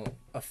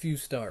 a few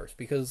stars,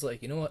 because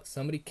like, you know what,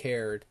 somebody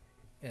cared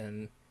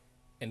and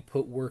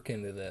put work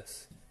into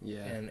this.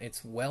 Yeah. And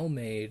it's well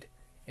made,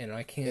 and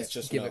I can't It's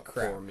just give not it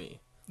crap. for me.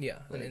 Yeah,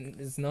 Like- and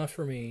it's not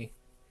for me.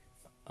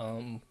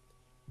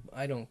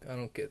 I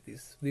don't get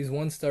these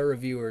 1-star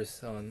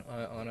reviewers on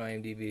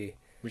IMDb.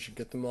 We should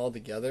get them all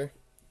together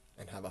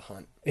and have a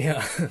hunt.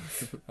 Yeah.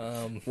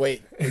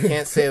 Wait, we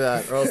can't say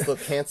that or else they'll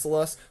cancel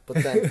us.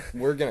 But then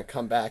we're going to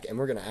come back and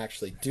we're going to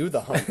actually do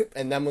the hunt.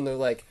 And then when they're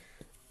like,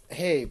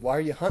 hey, why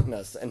are you hunting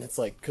us? And it's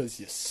like, because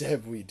you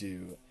said we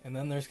do. And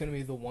then there's going to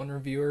be the one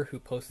reviewer who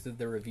posted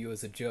the review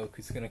as a joke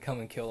who's going to come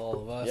and kill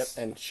all of us. Yep,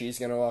 and she's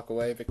going to walk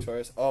away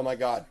victorious. Oh my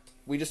god.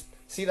 We just,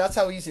 see, that's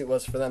how easy it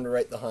was for them to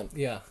write the hunt.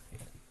 Yeah.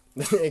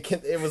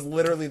 It was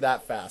literally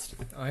that fast.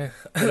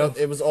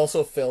 It was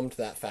also filmed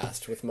that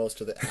fast with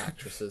most of the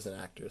actresses and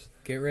actors.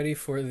 Get ready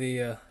for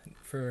the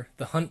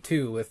Hunt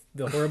 2 with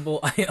the horrible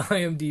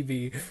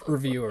IMDb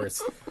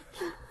reviewers.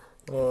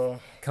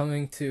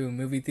 Coming to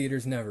movie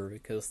theaters never,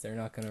 because they're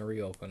not going to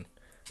reopen.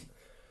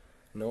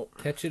 Nope.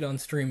 Catch it on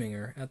streaming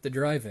or at the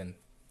drive-in.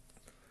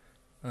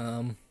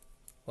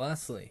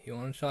 Lastly, you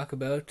want to talk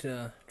about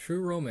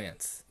True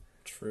Romance,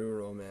 True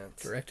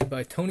Romance. directed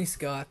by Tony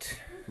Scott,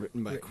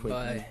 Written by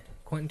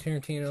Quentin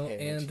Tarantino,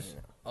 and Tarantino.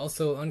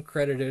 also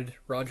uncredited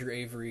Roger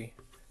Avery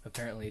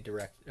apparently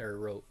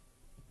wrote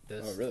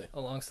this. Oh, really?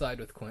 Alongside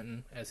with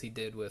Quentin, as he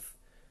did with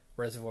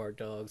Reservoir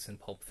Dogs and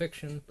Pulp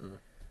Fiction.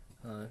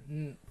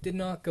 Did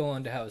not go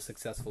on to have a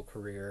successful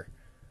career.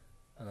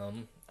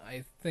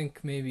 I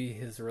think maybe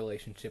his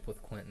relationship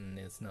with Quentin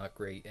is not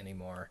great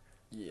anymore.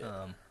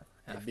 Yeah.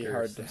 It'd After be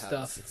hard to some have a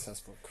stuff.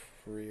 successful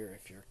career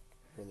if your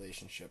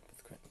relationship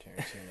with Quentin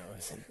Tarantino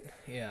isn't.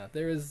 Yeah,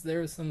 there is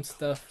some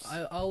stuff.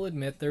 I'll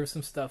admit there was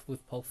some stuff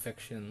with Pulp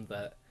Fiction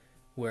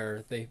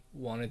where they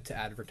wanted to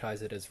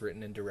advertise it as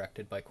written and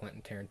directed by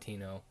Quentin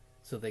Tarantino,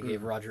 so they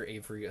gave Roger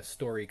Avery a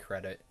story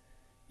credit,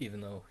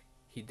 even though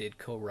he did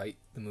co-write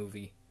the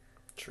movie.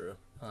 True.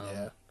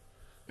 Yeah.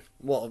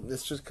 Well,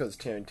 it's just because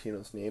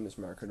Tarantino's name is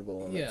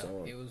marketable on its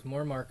own. It was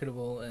more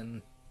marketable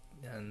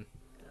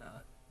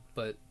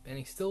but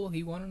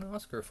he won an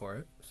Oscar for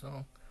it,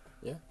 so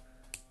Yeah.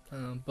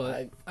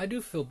 but I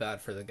do feel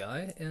bad for the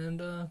guy,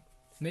 and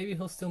maybe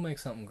he'll still make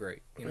something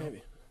great.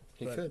 Maybe.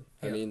 He But, could.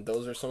 yeah. I mean,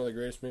 those are some of the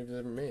greatest movies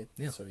ever made.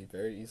 Yeah. So he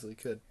very easily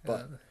could.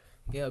 But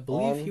I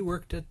believe he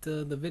worked at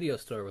the video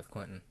store with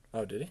Quentin.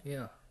 oh, did he?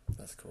 Yeah.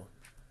 That's cool.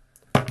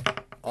 True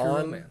On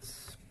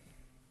Romance.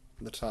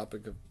 the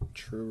topic of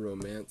True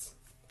Romance,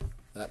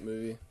 that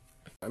movie,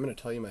 I'm going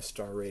to tell you my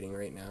star rating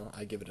right now.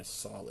 I give it a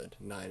solid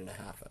 9.5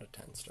 out of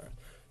 10 stars.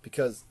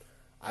 Because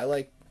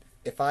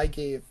if I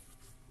gave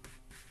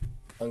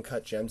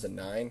Uncut Gems a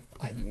 9,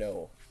 I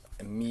know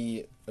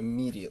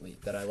immediately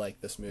that I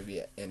like this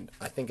movie, and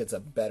I think it's a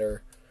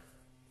better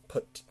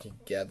put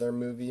together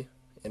movie.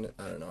 And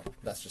I don't know,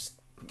 that's just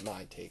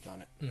my take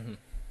on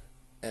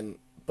it.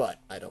 But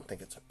I don't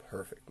think it's a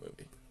perfect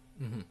movie.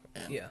 And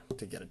Yeah.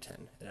 to get a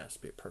 10, it has to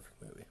be a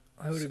perfect movie.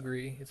 I would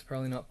agree. It's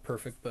probably not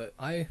perfect, but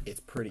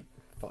It's pretty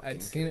fucking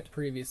I'd seen good. it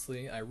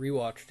previously. I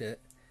rewatched it,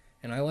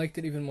 and I liked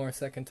it even more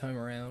second time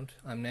around.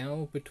 I'm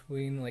now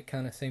between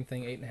kind of same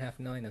thing, 8.5,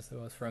 9 as I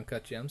was for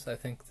Uncut Gems. I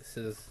think this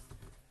is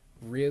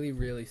really,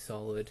 really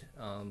solid.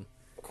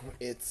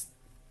 It's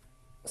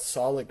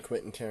solid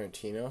Quentin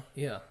Tarantino.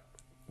 Yeah,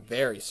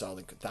 Very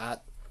solid.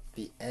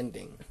 The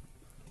ending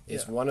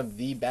is Yeah. one of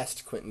the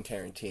best Quentin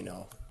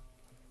Tarantino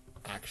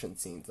action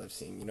scenes I've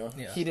seen.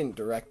 Yeah. He didn't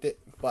direct it,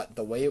 but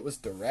the way it was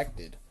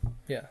directed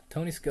yeah.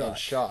 Tony and Scott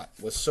shot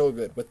was so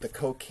good, with the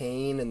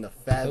cocaine and the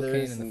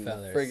feathers and the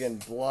feathers.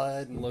 friggin'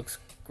 blood and looks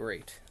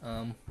great.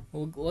 Well,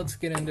 let's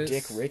get into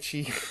Dick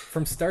Ritchie.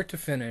 from start to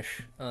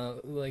finish.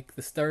 The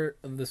start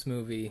of this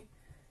movie,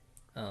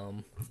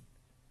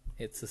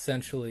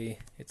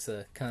 it's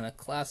a kind of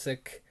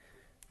classic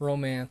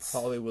romance.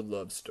 Hollywood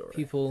love story.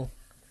 People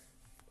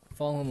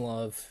fall in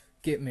love,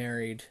 get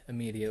married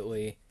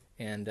immediately,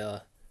 and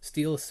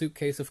steal a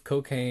suitcase of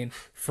cocaine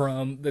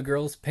from the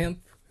girl's pimp,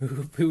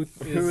 who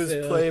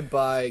is played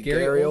by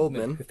Gary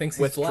Oldman, who thinks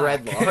he's with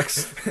black.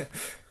 dreadlocks.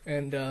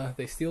 And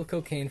they steal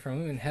cocaine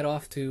from him and head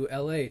off to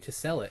L.A. to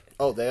sell it.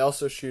 Oh, they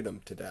also shoot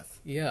him to death.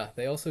 Yeah,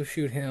 they also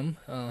shoot him.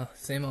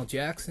 Samuel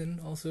Jackson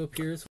also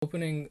appears.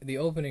 The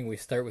opening, we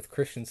start with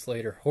Christian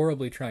Slater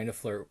horribly trying to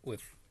flirt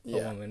with a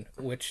woman,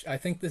 which I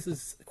think this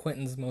is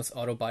Quentin's most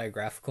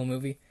autobiographical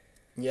movie.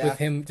 Yeah, With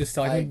him just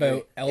I talking agree.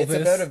 about Elvis. It's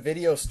about a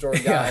video store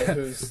guy Yeah.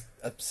 who's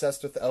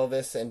obsessed with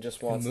Elvis and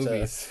just wants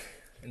movies.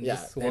 to And yeah,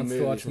 just and wants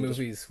to watch and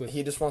movies with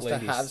he just wants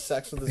ladies. to have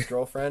sex with his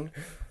girlfriend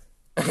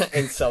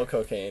and sell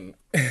cocaine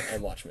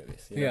and watch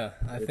movies. you know? Yeah,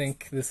 I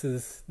think this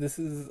is.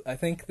 I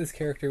think this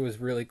character was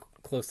really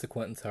close to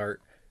Quentin's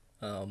heart.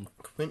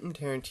 Quentin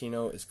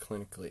Tarantino is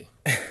clinically.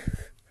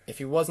 If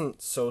he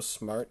wasn't so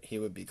smart, he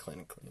would be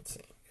clinically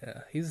insane.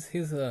 Yeah,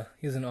 he's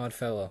an odd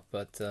fellow,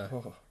 but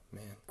Oh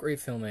man, great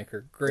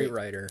filmmaker, great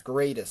writer.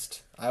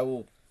 greatest. I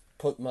will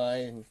put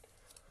my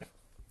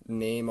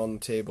name on the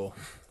table,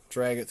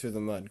 drag it through the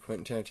mud.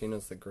 Quentin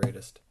Tarantino's the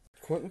greatest.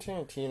 Quentin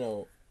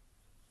Tarantino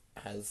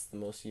has the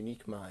most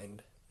unique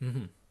mind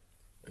Mm-hmm.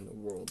 in the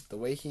world. The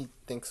way he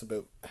thinks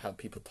about how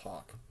people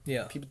talk.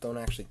 Yeah. People don't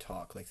actually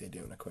talk like they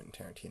do in a Quentin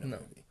Tarantino No.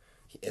 movie.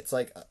 It's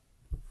like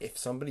if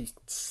somebody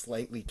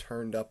slightly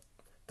turned up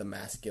the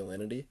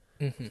masculinity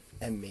Mm-hmm.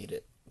 and made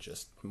it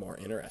just more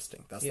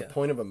interesting. That's Yeah. the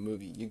point of a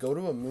movie. You go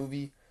to a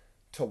movie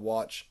to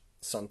watch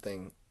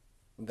something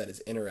that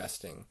is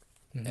interesting,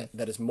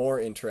 that is more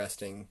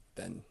interesting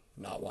than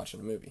not watching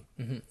a movie.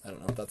 Mm-hmm. I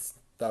don't know.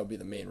 That would be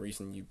the main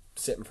reason you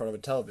sit in front of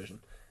a television,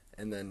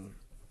 and then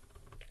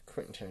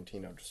Quentin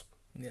Tarantino just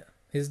Yeah.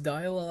 His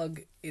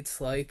dialogue,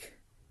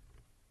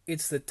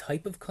 it's the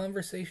type of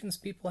conversations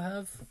people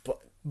have, but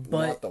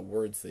But- not the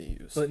words they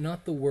use. but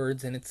not the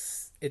words, and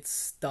it's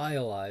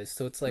stylized.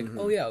 So it's like, Mm-hmm.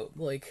 oh yeah,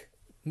 like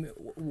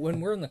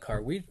when we're in the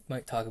car, we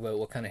might talk about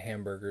what kind of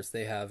hamburgers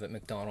they have at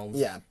McDonald's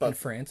Yeah, but- in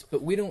France,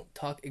 but we don't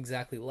talk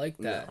exactly like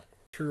that. No.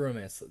 True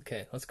Romance.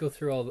 Okay, let's go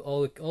through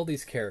all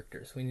these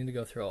characters. We need to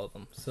go through all of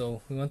them.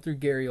 So we went through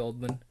Gary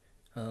Oldman.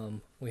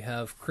 We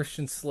have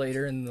Christian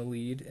Slater in the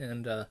lead,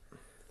 and a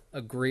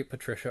great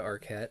Patricia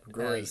Arquette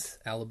Great. as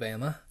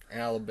Alabama.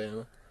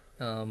 Alabama.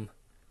 Um,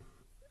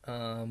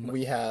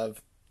 We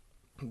have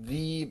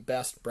the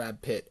best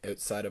Brad Pitt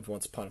outside of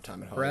Once Upon a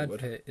Time in Brad Hollywood.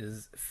 Pitt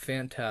is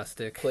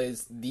fantastic.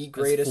 Plays the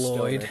greatest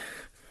Floyd. stoner.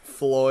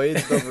 Floyd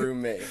the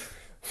roommate.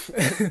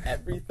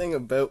 Everything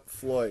about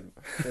Floyd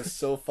is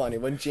so funny.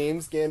 When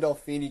James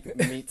Gandolfini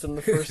meets him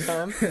the first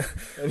time,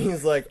 and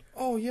he's like,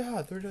 "Oh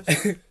yeah, they're just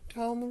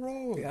down the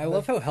road." I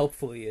love how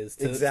helpful he is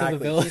to the Exactly.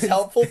 villains. He's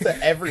helpful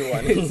to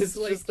everyone. He's He's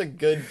like- just a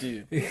good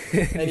dude,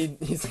 and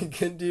he's a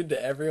good dude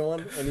to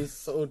everyone. And he's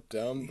so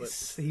dumb, but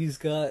He's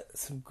got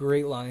some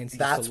great lines. He's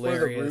that's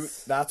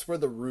hilarious. where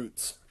the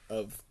roots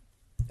of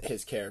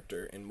his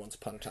character in Once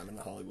Upon a Time in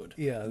Hollywood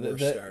Yeah, were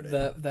that,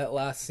 started. that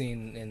last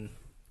scene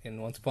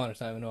in Once Upon a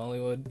Time in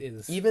Hollywood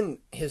is Even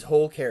his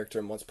whole character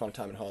in Once Upon a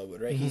Time in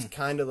Hollywood, right? He's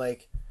kind of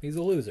like he's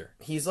a loser.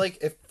 he's like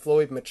if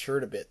Floyd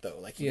matured a bit though.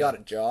 Like he Yeah. got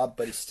a job,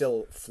 but he's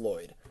still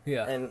Floyd.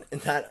 Yeah. And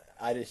that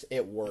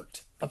it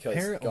worked because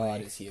Apparently-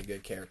 God is he a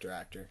good character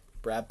actor.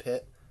 Brad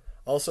Pitt.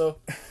 Also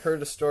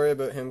heard a story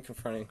about him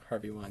confronting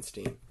Harvey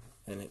Weinstein,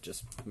 and it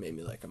just made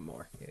me like him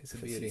more. Yeah, he's a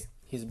 'Cause beauty.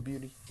 He's a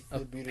beauty.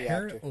 He's a beauty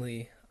actor.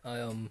 Apparently,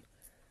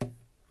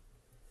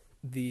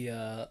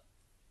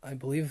 I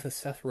believe the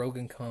Seth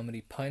Rogen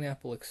comedy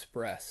Pineapple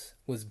Express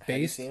was you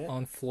based seen it?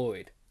 on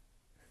Floyd.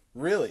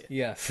 Really?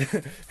 Yes.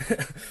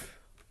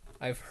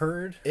 I've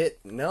heard It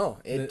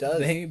does.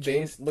 they James,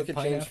 based look the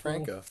at James Pineapple-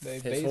 Franco. they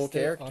His based whole it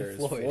character on is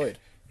Floyd. Floyd.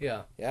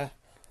 yeah. Yeah.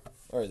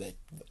 Or they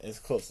as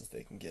close as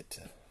they can get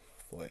to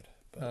Floyd.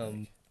 But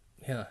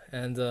Yeah,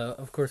 and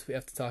of course we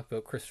have to talk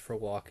about Christopher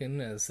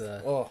Walken as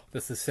oh,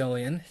 the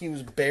Sicilian. he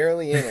was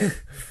barely in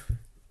it.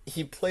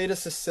 He played a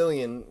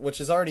Sicilian, which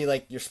is already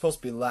like you're supposed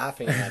to be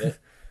laughing at it,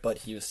 but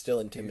he was still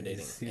intimidating,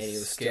 He's and he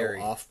was scary.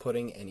 still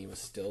off-putting, and he was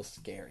still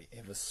scary.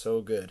 It was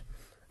so good,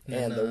 and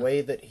And, the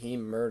way that he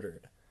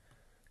murdered,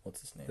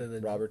 what's his name?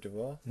 the- Robert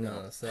Duvall?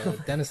 No, so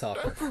Dennis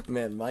Hopper.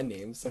 Man, my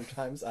name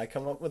sometimes I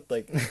come up with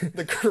like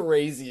the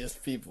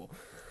craziest people.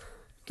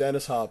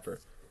 Dennis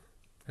Hopper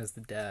as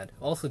the dad.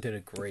 Also did a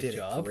great did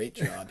job. a great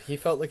job. He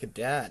felt like a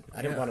dad. I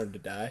didn't Yeah. want him to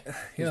die.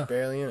 He Yeah. was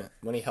barely in it.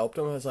 When he helped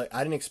him, I was like,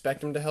 I didn't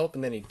expect him to help,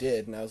 and then he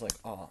did, and I was like,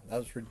 oh, that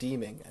was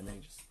redeeming. And then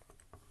he just,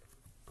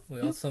 We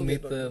also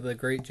meet the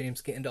great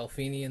James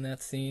Gandolfini in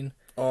that scene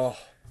oh,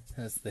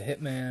 as the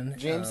hitman.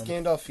 James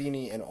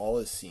Gandolfini in all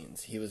his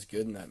scenes, he was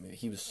good in that movie.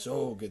 He was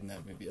so good in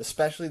that movie,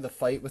 especially the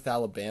fight with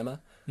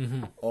Alabama.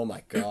 Mm-hmm. Oh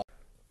my god,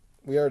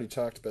 we already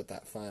talked about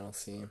that final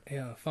scene.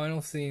 Yeah,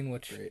 final scene,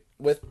 which Great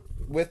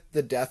with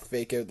the death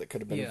fake out that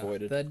could have been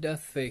avoided. that death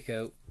fake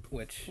out,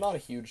 which Not a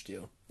huge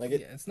deal. Like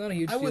it, yeah, it's not a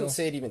huge I deal. wouldn't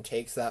say it even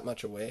takes that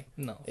much away.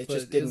 No, It but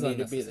just didn't is need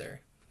to be unnecessary.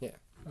 there.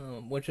 Yeah,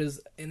 Which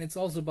is, and it's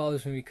also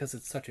bothers me because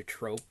it's such a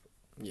trope.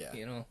 yeah.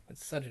 You know,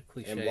 it's such a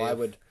cliche. And why of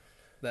would?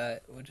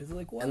 that? Which is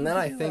like, why And would then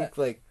you I do think that?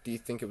 like, do you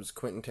think it was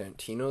Quentin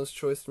Tarantino's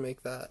choice to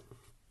make that?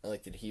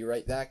 Like, did he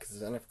write that? Because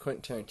then if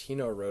Quentin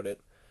Tarantino wrote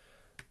it,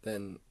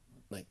 then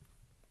like,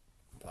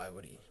 why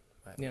would he?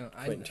 Why would Yeah,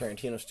 Quentin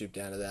Tarantino stooped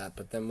down to that.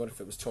 But then what if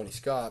it was Tony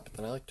Scott? But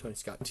then I like Tony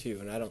Scott too,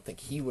 and I don't think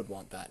he would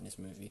want that in his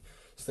movie.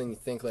 So then you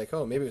think like,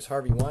 oh, maybe it was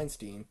Harvey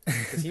Weinstein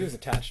because he was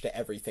attached to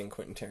everything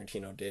Quentin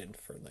Tarantino did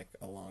for like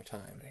a long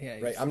time. Yeah,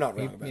 right. I'm not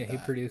wrong about yeah, that. he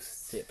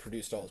produced He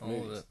produced all his all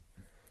of movies.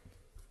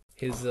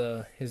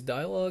 it. His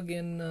dialogue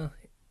in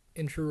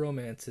True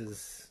Romance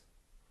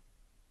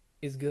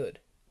is good.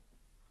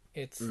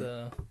 It's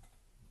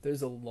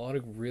there's a lot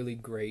of really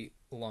great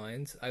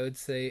lines. I would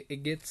say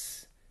it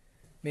gets,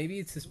 maybe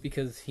it's just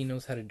because he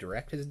knows how to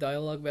direct his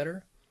dialogue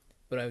better,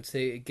 but I would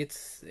say it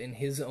gets in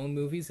his own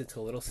movies it's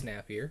a little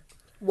snappier.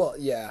 Well,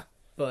 yeah.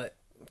 But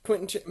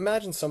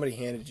Imagine somebody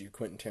handed you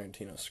Quentin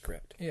Tarantino's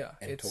script. yeah,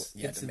 And it's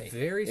you had it's to a make it.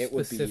 very It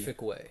would be-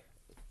 specific way.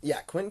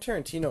 Yeah, Quentin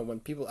Tarantino, when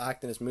people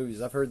act in his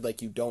movies, I've heard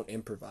like you don't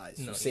improvise.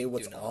 No, You say you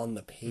what's do not. Mm-hmm. on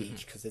the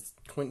page because it's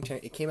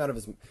it came out of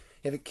his.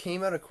 If it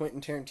came out of Quentin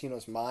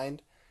Tarantino's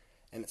mind,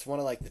 and it's one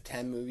of like the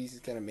 10 movies he's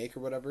gonna make or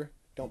whatever,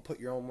 don't put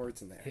your own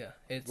words in there. Yeah,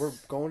 it's We're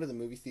going to the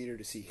movie theater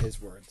to see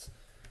his words.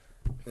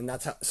 And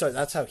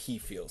that's how he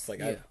feels. Like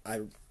Yeah.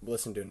 I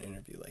listened to an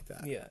interview like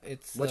that. Yeah,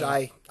 it's Which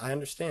I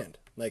understand.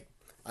 Like,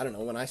 I don't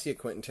know, when I see a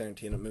Quentin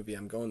Tarantino movie,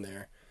 I'm going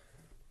there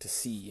to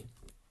see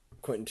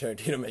Quentin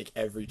Tarantino make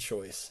every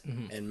choice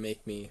and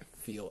make me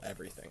feel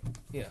everything.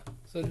 Yeah.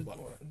 So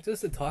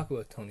just to talk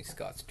about Tony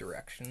Scott's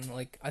direction,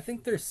 like I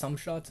think there's some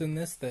shots in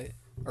this that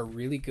are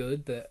really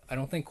good that I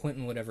don't think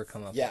Quentin would ever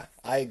come up Yeah,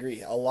 I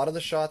agree. A lot of the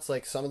shots,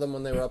 like some of them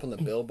when they were up on the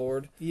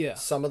billboard, Yeah.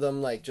 some of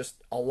them like just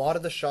a lot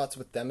of the shots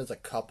with them as a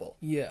couple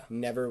with. Yeah.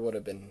 never would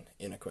have been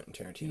in a Quentin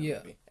Tarantino Yeah.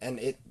 movie.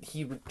 And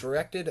he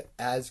directed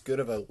as good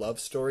of a love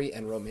story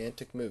and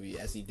romantic movie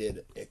as he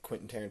did a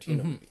Quentin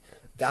Tarantino movie.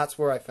 That's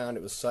where I found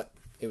it was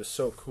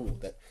so cool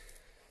that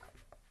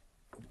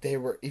they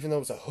were, even though it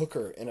was a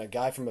hooker and a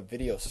guy from a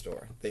video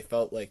store, they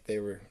felt like they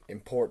were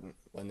important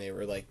when they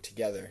were like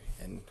together,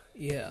 and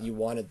Yeah. you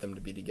wanted them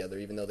to be together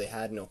even though they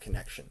had no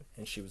connection,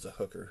 and she was a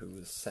hooker who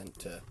was sent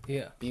to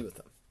Yeah. be with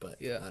them.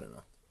 But Yeah. I don't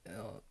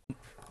know.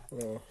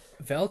 Oh.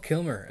 Val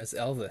Kilmer as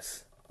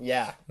Elvis.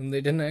 Yeah. And they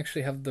didn't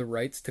actually have the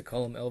rights to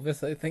call him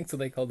Elvis, I think, so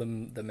they called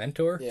him the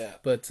mentor. Yeah.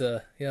 But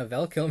yeah,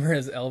 Val Kilmer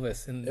as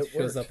Elvis and It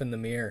shows worked. up in the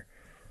mirror.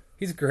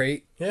 He's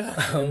great.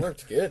 Yeah, it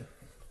worked good.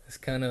 It's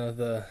kind of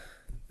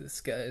this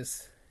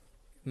guy's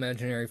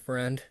imaginary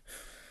friend.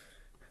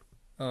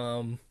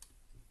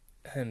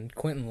 And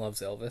Quentin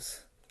loves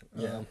Elvis.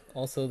 Yeah.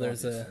 Also,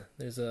 there's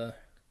Obviously. a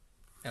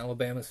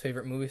Alabama's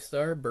favorite movie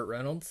star, Burt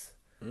Reynolds.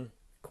 Mm.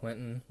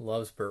 Quentin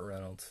loves Burt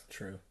Reynolds.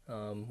 True.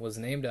 Was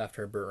named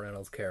after a Burt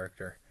Reynolds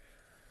character.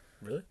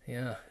 Really?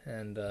 Yeah,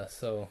 and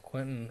so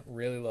Quentin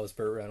really loves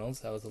Burt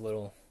Reynolds. That was a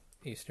little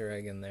Easter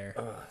egg in there.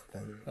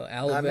 Then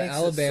Well, that makes it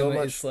so Alabama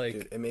much, is like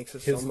dude, it makes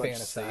it his so much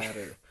fantasy.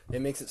 sadder.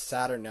 It makes it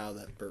sadder now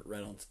that Burt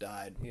Reynolds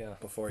died. Yeah.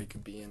 Before he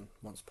could be in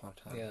Once Upon a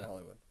Time in Yeah.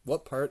 Hollywood.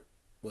 What part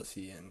was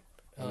he in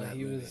that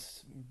He movie?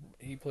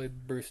 he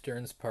played Bruce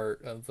Dern's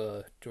part of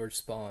George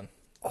Spawn.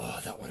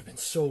 Oh, that would have been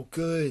so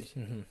good.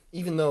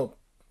 Even though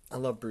I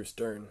love Bruce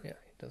Dern, Yeah,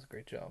 he does a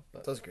great job.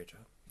 But does a great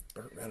job.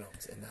 Burt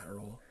Reynolds in that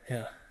role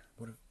yeah,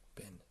 would have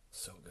been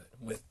so good.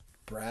 With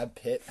Brad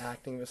Pitt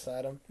acting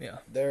beside him, yeah,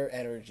 their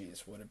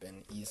energies would have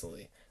been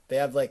easily. They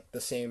have like the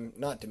same,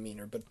 not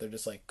demeanor, but they're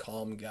just like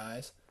calm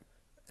guys,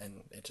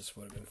 and it just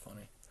would have been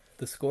funny.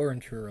 the score in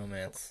True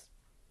Romance.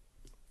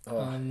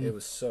 Oh, it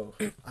was so.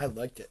 I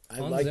liked it. I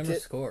Hans liked Zimmer's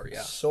it score,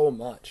 yeah. so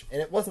much,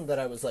 and it wasn't that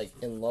I was like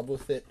in love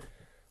with it,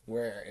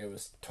 where it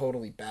was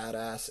totally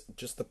badass.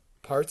 Just the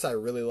parts I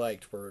really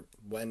liked were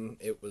when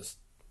it was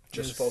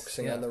just It's-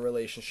 focusing yeah. on the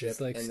relationship. It's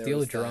like and there steel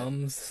was that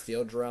drums.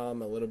 steel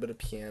drum, a little bit of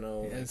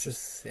piano. Yeah, and it's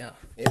just yeah,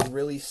 it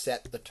really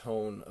set the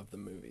tone of the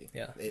movie.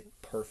 Yeah. It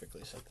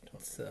perfectly set the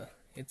tone.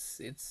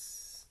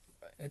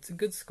 it's a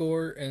good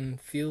score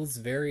and feels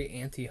very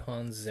anti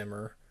Hans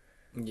Zimmer.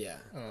 Yeah.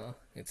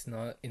 It's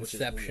not Which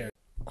is Inception.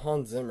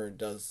 Hans Zimmer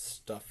does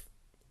stuff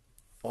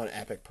on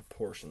epic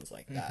proportions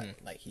like that.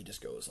 Mm-hmm. Like he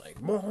just goes like,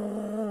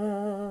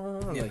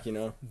 like, you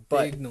know.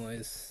 But Big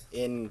noise.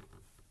 in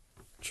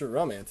True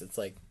Romance, it's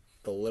like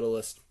the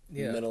littlest,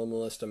 Yeah.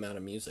 minimalist amount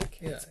of music.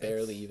 Yeah, it's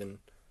barely even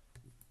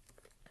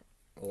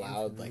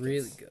loud. Like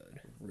really it's good.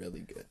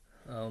 really good.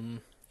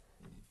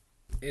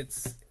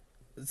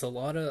 It's a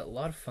lot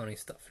of funny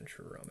stuff in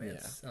True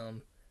Romance.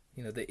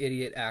 You know, the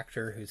idiot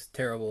actor who's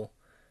terrible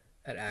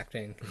at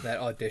acting, that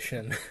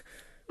audition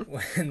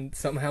when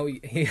somehow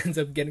he ends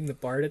up getting the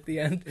part at the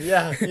end.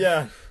 Yeah,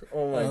 yeah.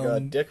 Oh my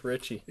god, Dick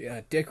Ritchie.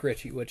 Yeah, Dick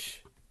Ritchie,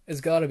 which has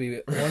got to be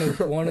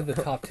one of the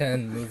top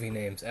 10 movie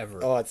names ever.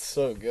 Oh, it's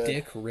so good.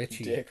 Dick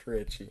Ritchie. Dick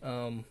Ritchie.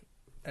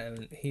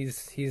 And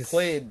he's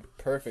Played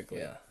perfectly.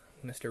 yeah,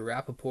 Mr.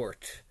 Rappaport.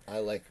 I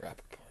like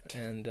Rappaport.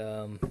 And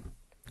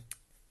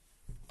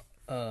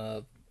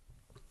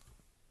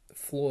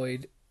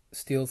Floyd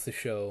steals the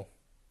show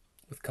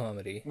with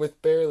comedy.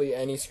 With barely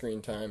any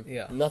screen time.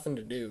 Yeah. Nothing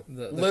to do.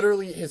 The-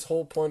 Literally, his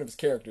whole point of his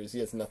character is he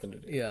has nothing to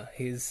do. Yeah,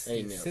 he nails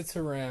it. sits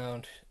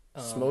around,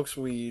 Smokes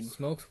weed.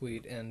 smokes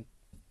weed, and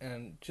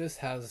just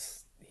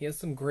has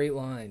some great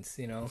lines,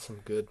 you know, Some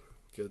good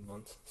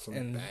ones. Some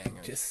and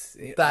bangers. just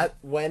That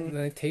when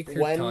they take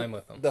their when time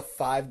with him. the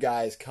five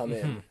guys come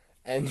in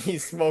and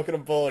he's smoking a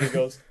bowl and he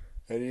goes,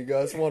 "Hey, do you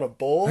guys want a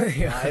bowl?"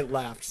 Yeah. I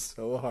laughed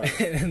so hard.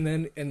 and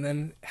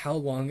then how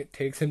long it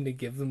takes him to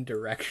give them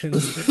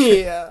directions.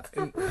 Yeah.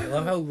 And I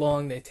love how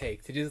long they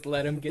take to just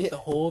let him get the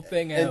whole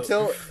thing out.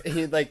 Until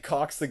he like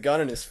cocks the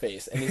gun in his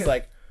face and he's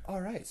like,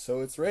 "All right,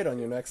 so it's right on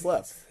your next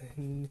left."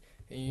 And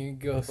you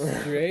go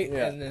straight,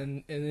 Yeah. and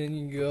then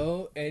you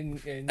go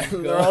and you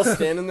go. They're all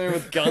standing there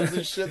with guns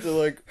and shit. They're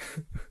like,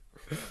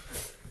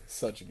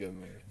 such a good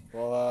movie.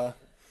 Well,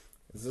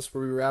 is this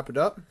where we wrap it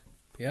up?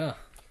 Yeah,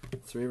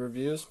 3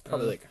 reviews,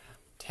 probably like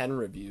 10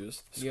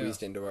 reviews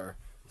squeezed into our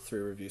 3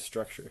 review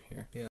structure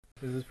here. yeah.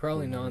 This is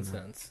probably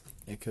nonsense,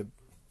 It could.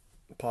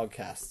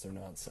 Podcasts are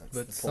nonsense. but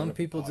The point some of a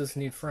people just podcast.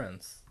 need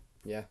friends.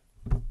 Yeah,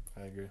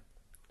 I agree.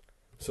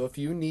 So if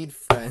you need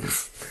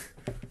friends,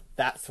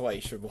 that's why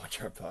you should watch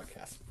our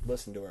podcast.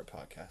 Listen to our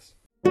podcast.